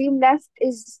the extreme left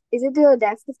is it the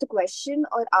left of the question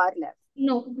or our left?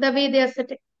 No, the way they are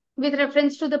sitting with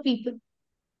reference to the people.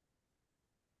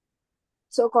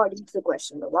 So according to the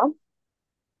question, no, ma'am.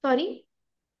 Sorry?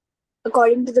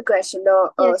 According to the question,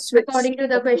 the Yes, switch. according to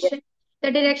the Okay. question.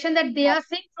 The direction that they are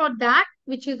saying for that,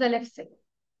 which is the left side,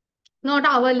 not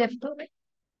our left or right.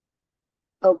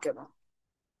 Okay, ma'am.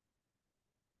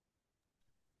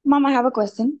 Mom, I have a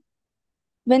question.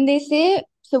 When they say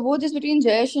Subodh is between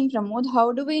Jayesh and Pramod,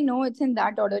 how do we know it's in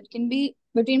that order? It can be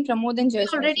between Pramod and We Jayesh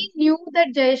also. already knew that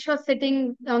Jayesh was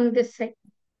sitting on this side.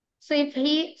 So if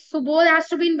Subodh has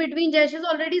to be in between, Jayesh is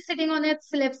already sitting on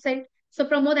its left side. So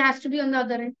Pramod has to be on the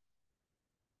other end.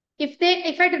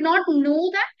 If I did not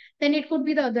know that, then it could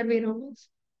be the other way around also.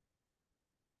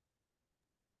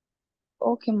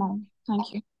 Okay, Mom.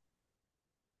 Thank you.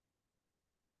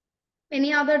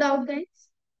 Any other doubt, guys?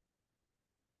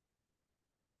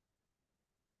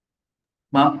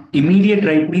 Ma'am, immediate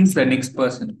right means the next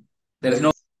person. There is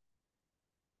no.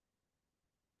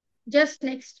 Just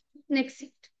next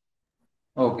seat.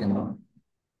 Okay, ma'am.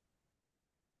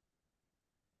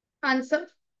 Answer.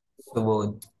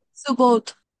 Subodh.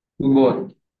 Subodh.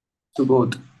 Subodh.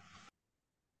 Subodh.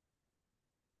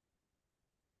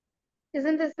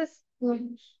 Isn't this? No.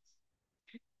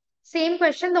 Same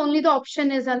question, only the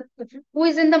option is different. Who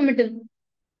is in the middle?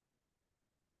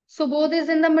 Subodh is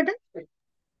in the middle?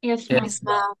 Yes, ma'am. Yes.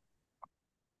 ma'am.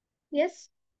 Yes.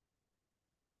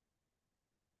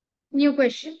 New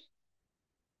question.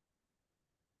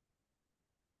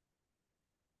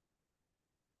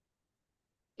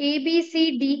 A, B,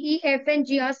 C, D, E, F, and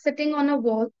G are sitting on a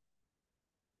wall,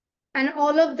 and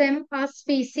all of them are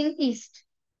facing east.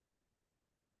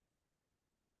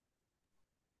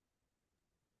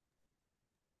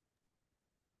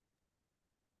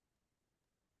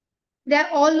 They are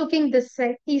all looking this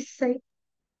side, east side.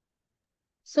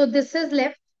 So this is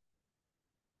left,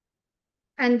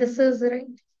 and this is right.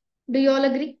 Do you all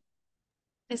agree?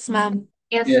 Yes, ma'am.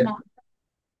 Yes, Yes. ma'am.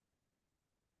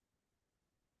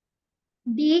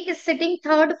 D is sitting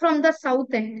third from the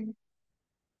south end.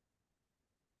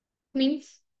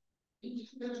 Means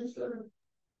Third.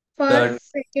 first,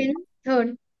 second,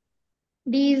 third.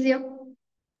 D is here.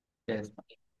 Yes.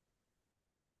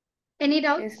 Any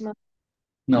doubts? Yes, ma'am.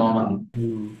 No,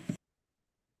 ma'am.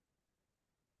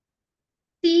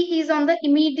 C is on the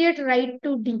immediate right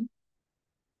to D.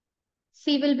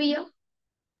 C will be here.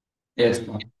 Yes,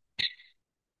 ma'am.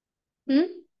 Hmm?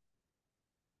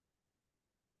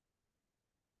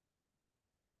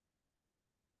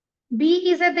 B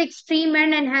is at the extreme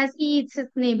end and has E its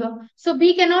neighbor. So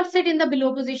B cannot sit in the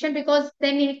below position because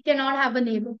then it cannot have a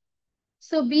neighbor.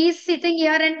 So B is sitting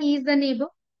here and E is the neighbor.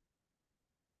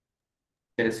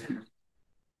 Yes.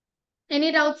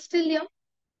 Any doubts still here?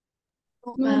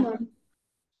 No, ma'am.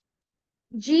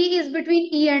 G is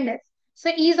between E and F. So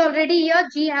E is already here.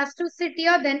 G has to sit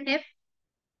here, then F.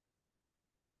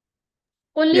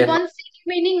 Only Yes. one seat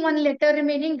remaining, one letter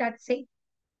remaining, that's it.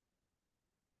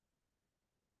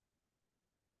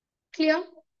 Clear?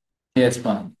 Yes,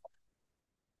 ma'am.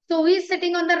 So who is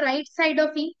sitting on the right side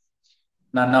of E?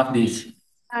 None of these.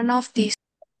 None of these.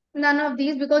 None of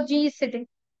these because G is sitting.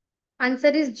 Answer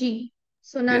is G.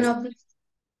 So none Yes. of these.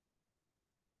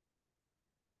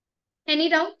 Any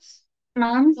doubts?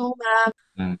 Ma'am, No,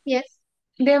 ma'am. Yes.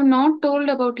 they have not told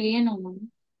about A, no,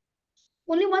 ma'am.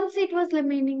 Only one seat was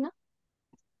remaining. Huh?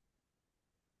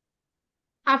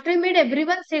 After we made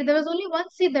everyone sit, there was only one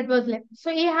seat that was left. So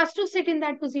A has to sit in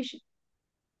that position.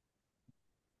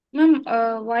 Ma'am,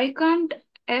 why can't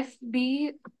F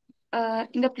be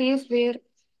in the place where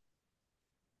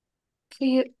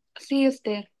C is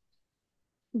there?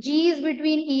 G is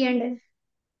between E and F.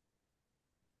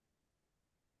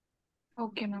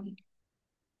 Okay, ma'am.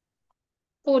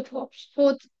 Fourth option,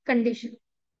 fourth condition.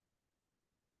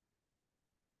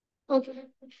 Okay.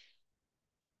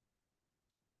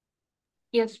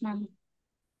 Yes, ma'am.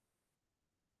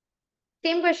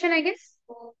 Same question, I guess.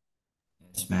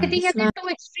 Yes, ma'am. Sitting at the two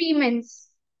extreme ends.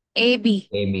 AB.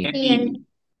 AB. A and D.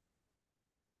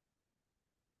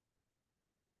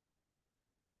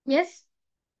 Yes.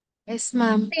 Yes,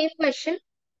 ma'am. Same question.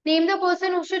 Name the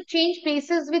person who should change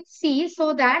places with C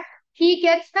so that he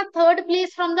gets the third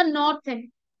place from the north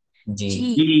end.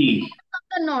 G. G.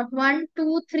 From the north. 1,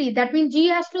 2, 3. That means G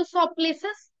has to swap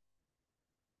places.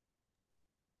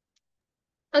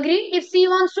 Agreed? If C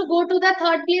wants to go to the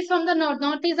third place from the north,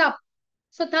 north is up.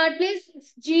 So third place,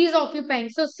 G is occupying.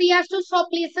 So C has to swap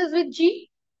places with G.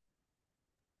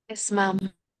 Yes, ma'am.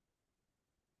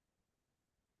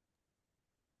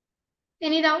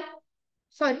 Any doubt?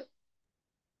 Sorry.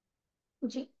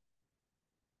 G.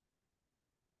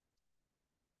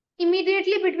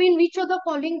 Immediately between which of the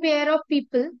following pair of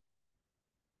people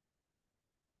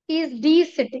is D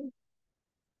sitting?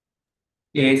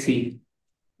 AC.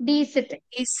 D sitting.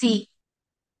 AC.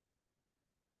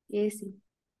 AC.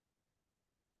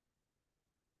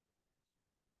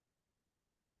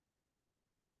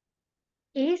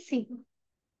 AC.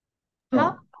 No.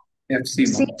 How? FC.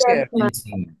 C, ma'am. F, ma'am.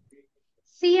 C.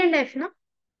 C and F, no?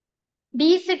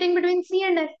 D is sitting between C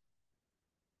and F.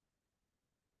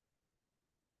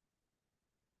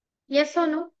 Yes or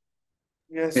no?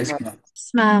 Yes, Yes, ma'am. ma'am.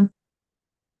 Yes, ma'am.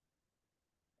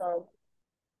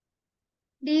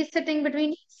 D is sitting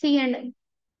between C and I.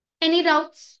 Any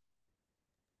doubts?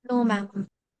 No, ma'am.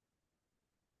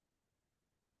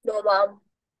 No, ma'am.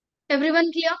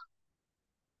 Everyone clear?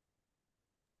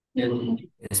 Yes.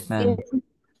 Yes, ma'am.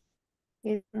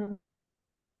 Yes, ma'am.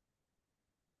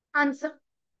 Answer.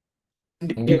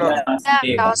 India.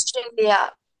 Yeah,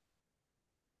 Australia.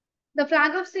 The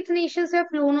flag of 6 nations were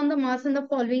flown on the Mars in the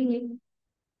following year.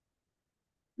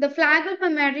 The flag of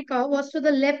America was to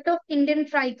the left of Indian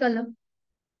tricolor.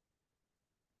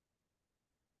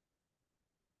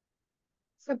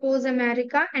 Suppose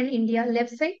America and India, left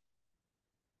side.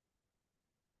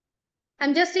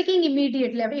 I'm just taking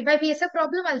immediate left. If I face a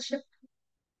problem, I'll shift.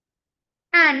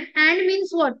 And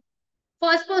means what?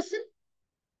 First person.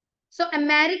 So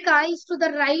America is to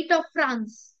the right of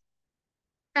France.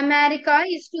 America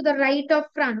is to the right of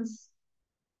France.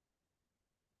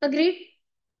 Agreed?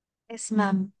 Yes,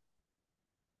 ma'am.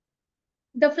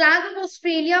 The flag of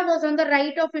Australia was on the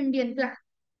right of Indian flag,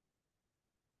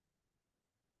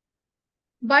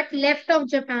 but left of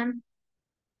Japan.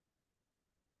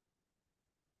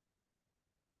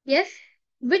 Yes?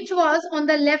 Which was on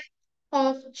the left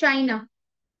of China.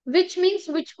 Which means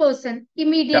which person?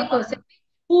 Immediate Japan. person.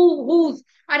 Whose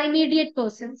are immediate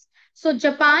persons. So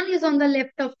Japan is on the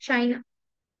left of China.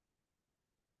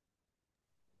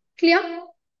 Clear?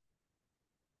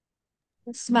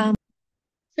 Yes, ma'am.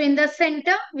 So in the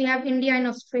center, we have India and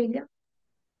Australia.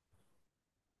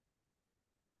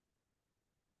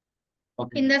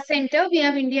 Okay. In the center, we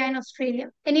have India and Australia.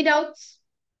 Any doubts?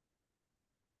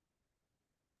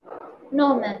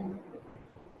 No, ma'am.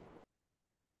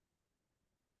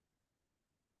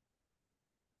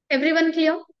 Everyone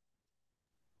clear?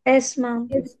 Yes, ma'am.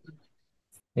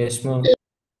 Yes, ma'am.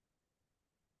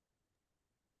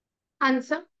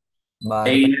 Answer.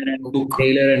 Taylor and Cook.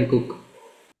 Taylor and Cook.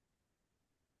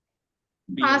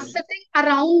 B. Are sitting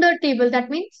around the table. That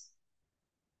means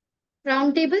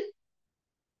round table.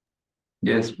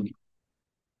 Yes, ma'am.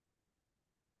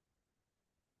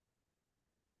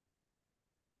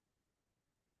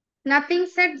 Nothing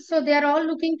said. So they are all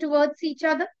looking towards each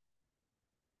other.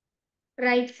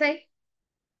 Right side.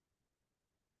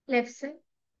 Left side.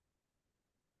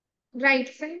 Right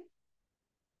side.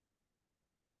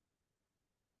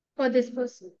 For this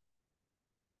person.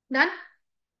 Done?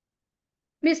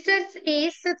 Mr. A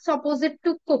sits opposite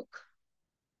to Cook.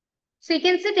 So you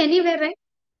can sit anywhere, right?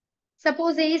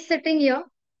 Suppose A is sitting here.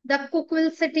 The cook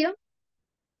will sit here.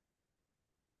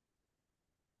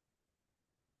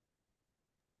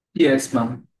 Yes,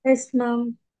 ma'am. Yes,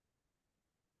 ma'am.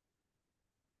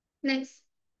 Next.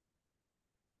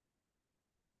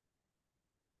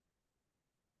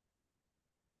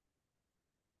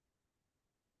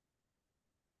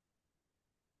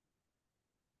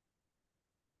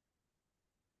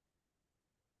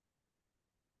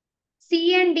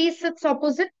 C and D sits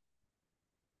opposite.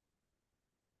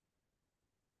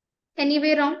 Any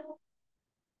way wrong?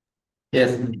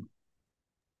 Yes, ma'am.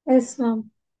 Yes,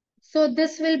 ma'am. So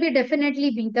this will be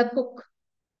definitely B, the cook.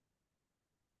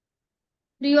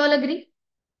 Do you all agree?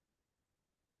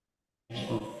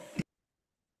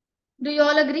 Do you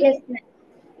all agree? Yes, ma'am.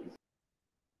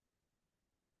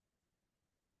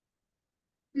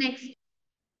 Next.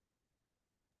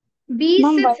 B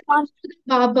Ma'am, why sits can't next to the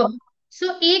barber.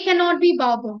 So A cannot be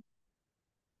barber.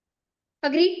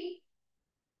 Agree?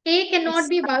 A cannot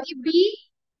be barber. If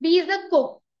B is the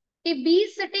cook. If B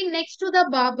is sitting next to the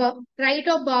barber, right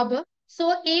of barber,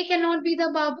 so A cannot be the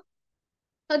barber.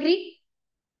 Agree?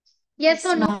 Yes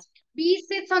or no? ma'am. B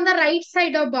sits on the right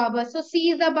side of barber. So C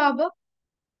is the barber,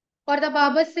 or the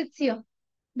barber sits here,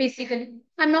 basically.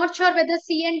 I'm not sure whether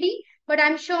C and D, but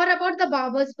I'm sure about the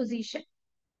barber's position.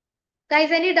 Guys,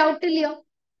 any doubt till here?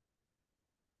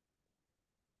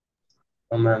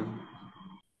 No, ma'am.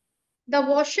 The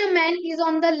washerman is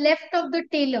on the left of the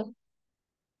tailor.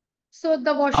 So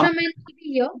the washerman will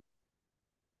be here.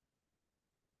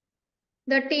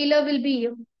 The tailor will be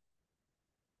here.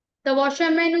 The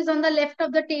washerman is on the left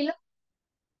of the tailor.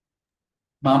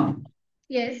 Ma'am,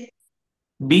 Yes.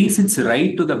 B sits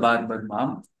right to the barber,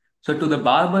 ma'am. So to the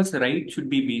barber's right should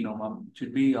be B, no, ma'am. It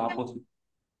should be opposite.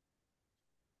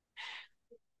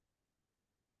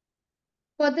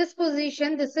 For this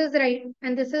position, this is right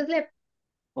and this is left.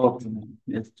 Okay, ma'am.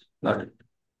 Yes, got it.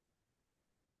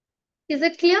 Is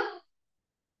it clear?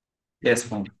 Yes,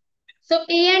 ma'am. So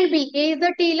A and B. A is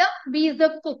the tailor, B is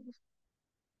the cook.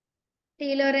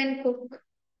 Tailor and cook.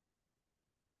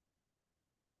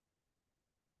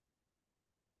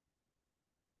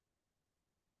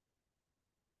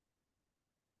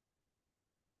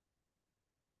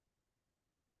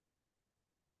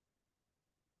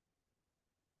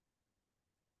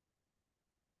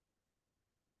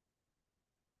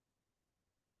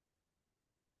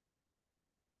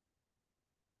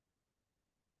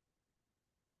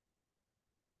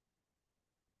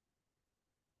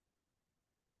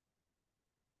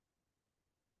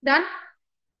 Done?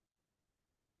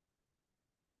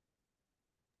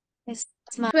 Yes,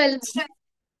 ma'am. 12.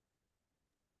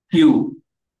 Q.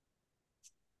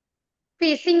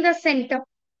 Facing the center.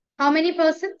 How many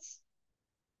persons?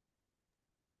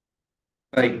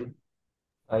 Right.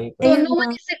 Five So person. no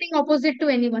one is sitting opposite to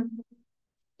anyone.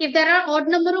 If there are odd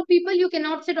number of people, you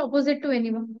cannot sit opposite to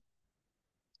anyone.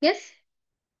 Yes?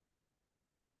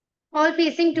 All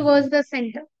facing towards the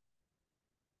center.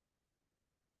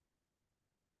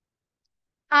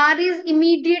 R is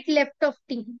immediate left of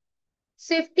T.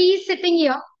 So if T is sitting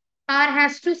here, R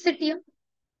has to sit here.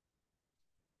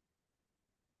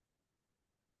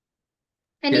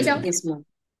 Any Yes, doubt? ma'am. Yes, ma'am.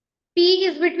 P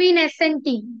is between S and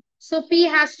T. So P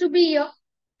has to be here.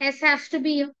 S has to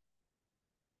be here.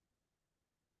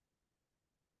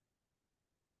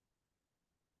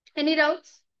 Any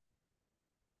doubts?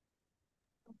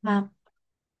 Ma'am.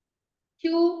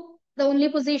 Q, the only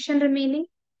position remaining.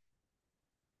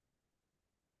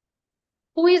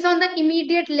 Who is on the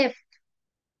immediate left?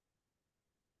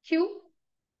 Q.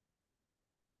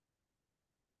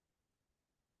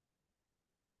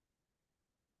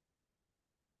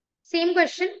 Same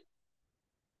question.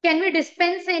 Can we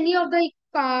dispense any of the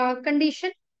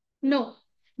condition? No.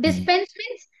 Dispense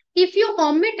means if you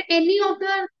omit any of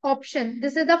the option,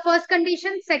 this is the first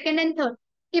condition, second and third.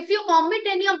 If you omit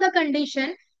any of the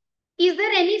condition, is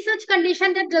there any such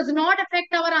condition that does not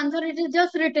affect our answer? It is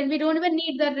just written. We don't even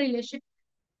need that relation.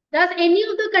 Does any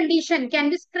of the condition can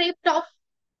be scraped off?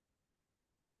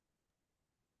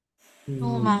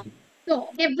 No, ma'am. So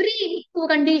every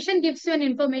condition gives you an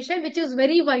information which is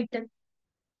very vital.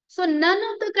 So none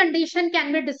of the condition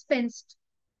can be dispensed.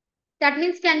 That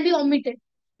means can be omitted.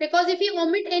 Because if you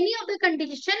omit any of the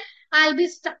condition, I'll be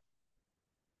stuck.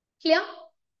 Clear?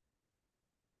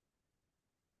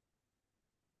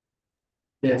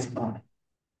 Yes, ma'am.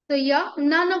 So yeah,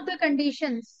 none of the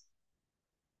conditions.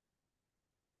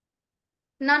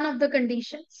 None of the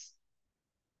conditions.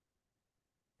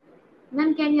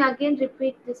 Ma'am, can you again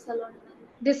repeat this alone?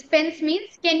 Dispense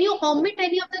means can you omit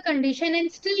any of the condition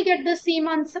and still get the same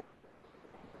answer?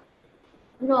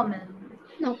 No, ma'am.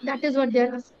 No, that is what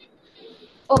they're asking.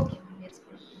 Okay, yes,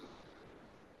 ma'am.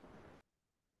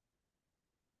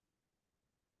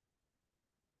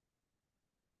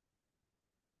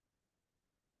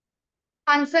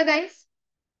 Answer, guys.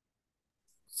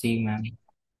 C, ma'am.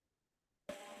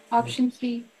 Option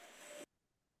C.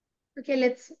 Okay,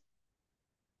 let's see.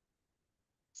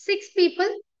 6 people.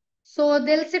 So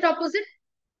they'll sit opposite.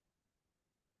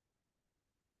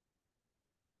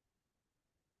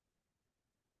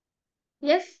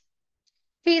 Yes.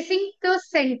 Facing the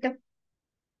center.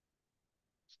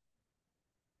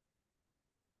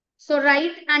 So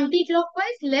right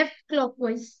anti-clockwise, left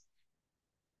clockwise.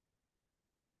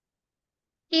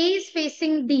 A is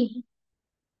facing D.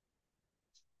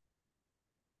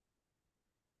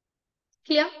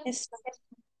 Clear? Yes.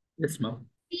 Yes, ma'am.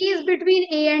 C is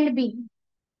between A and B.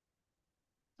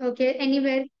 Okay,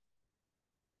 anywhere.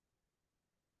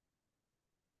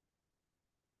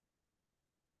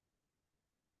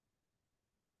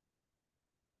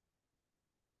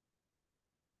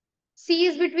 C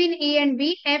is between A and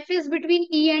B. F is between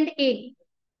E and A.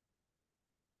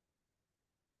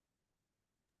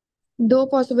 दो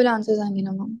possible answers आएंगे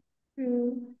ना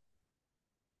ma'am.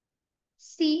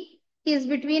 C is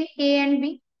between A and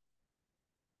B.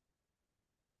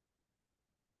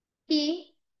 E.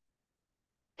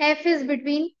 F is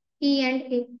between E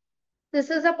and A. This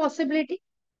is a possibility.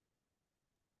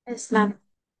 Yes, ma'am.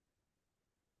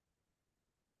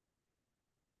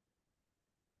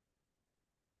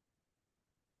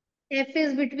 F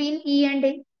is between E and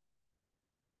A.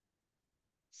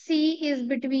 C is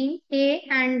between A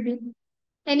and B.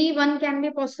 Any one can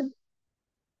be possible.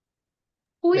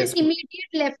 Who is Yes, ma'am.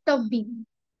 immediate left of B?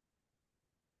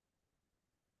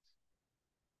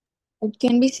 It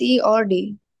can be C or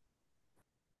D.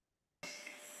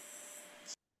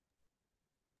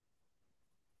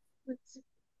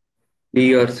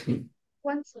 D or C.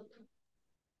 One second.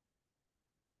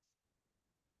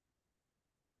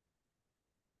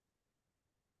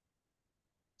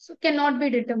 So cannot be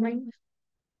determined.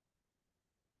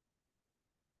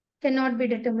 Cannot be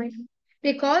determined.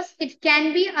 Because it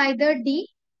can be either D,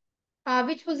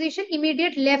 which position?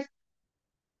 Immediate left.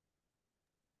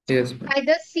 Yes, ma'am.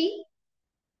 Either C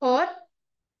or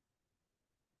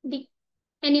D.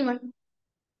 Anyone.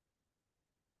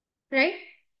 Right?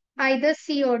 Either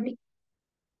C or D.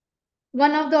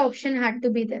 One of the option had to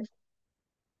be there.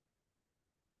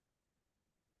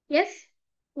 Yes?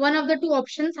 One of the two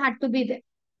options had to be there.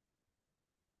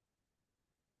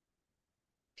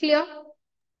 Clear?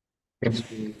 Yes.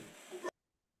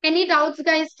 Any doubts,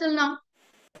 guys, till now?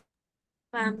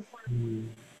 Ma'am.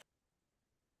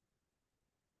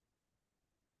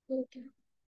 Okay.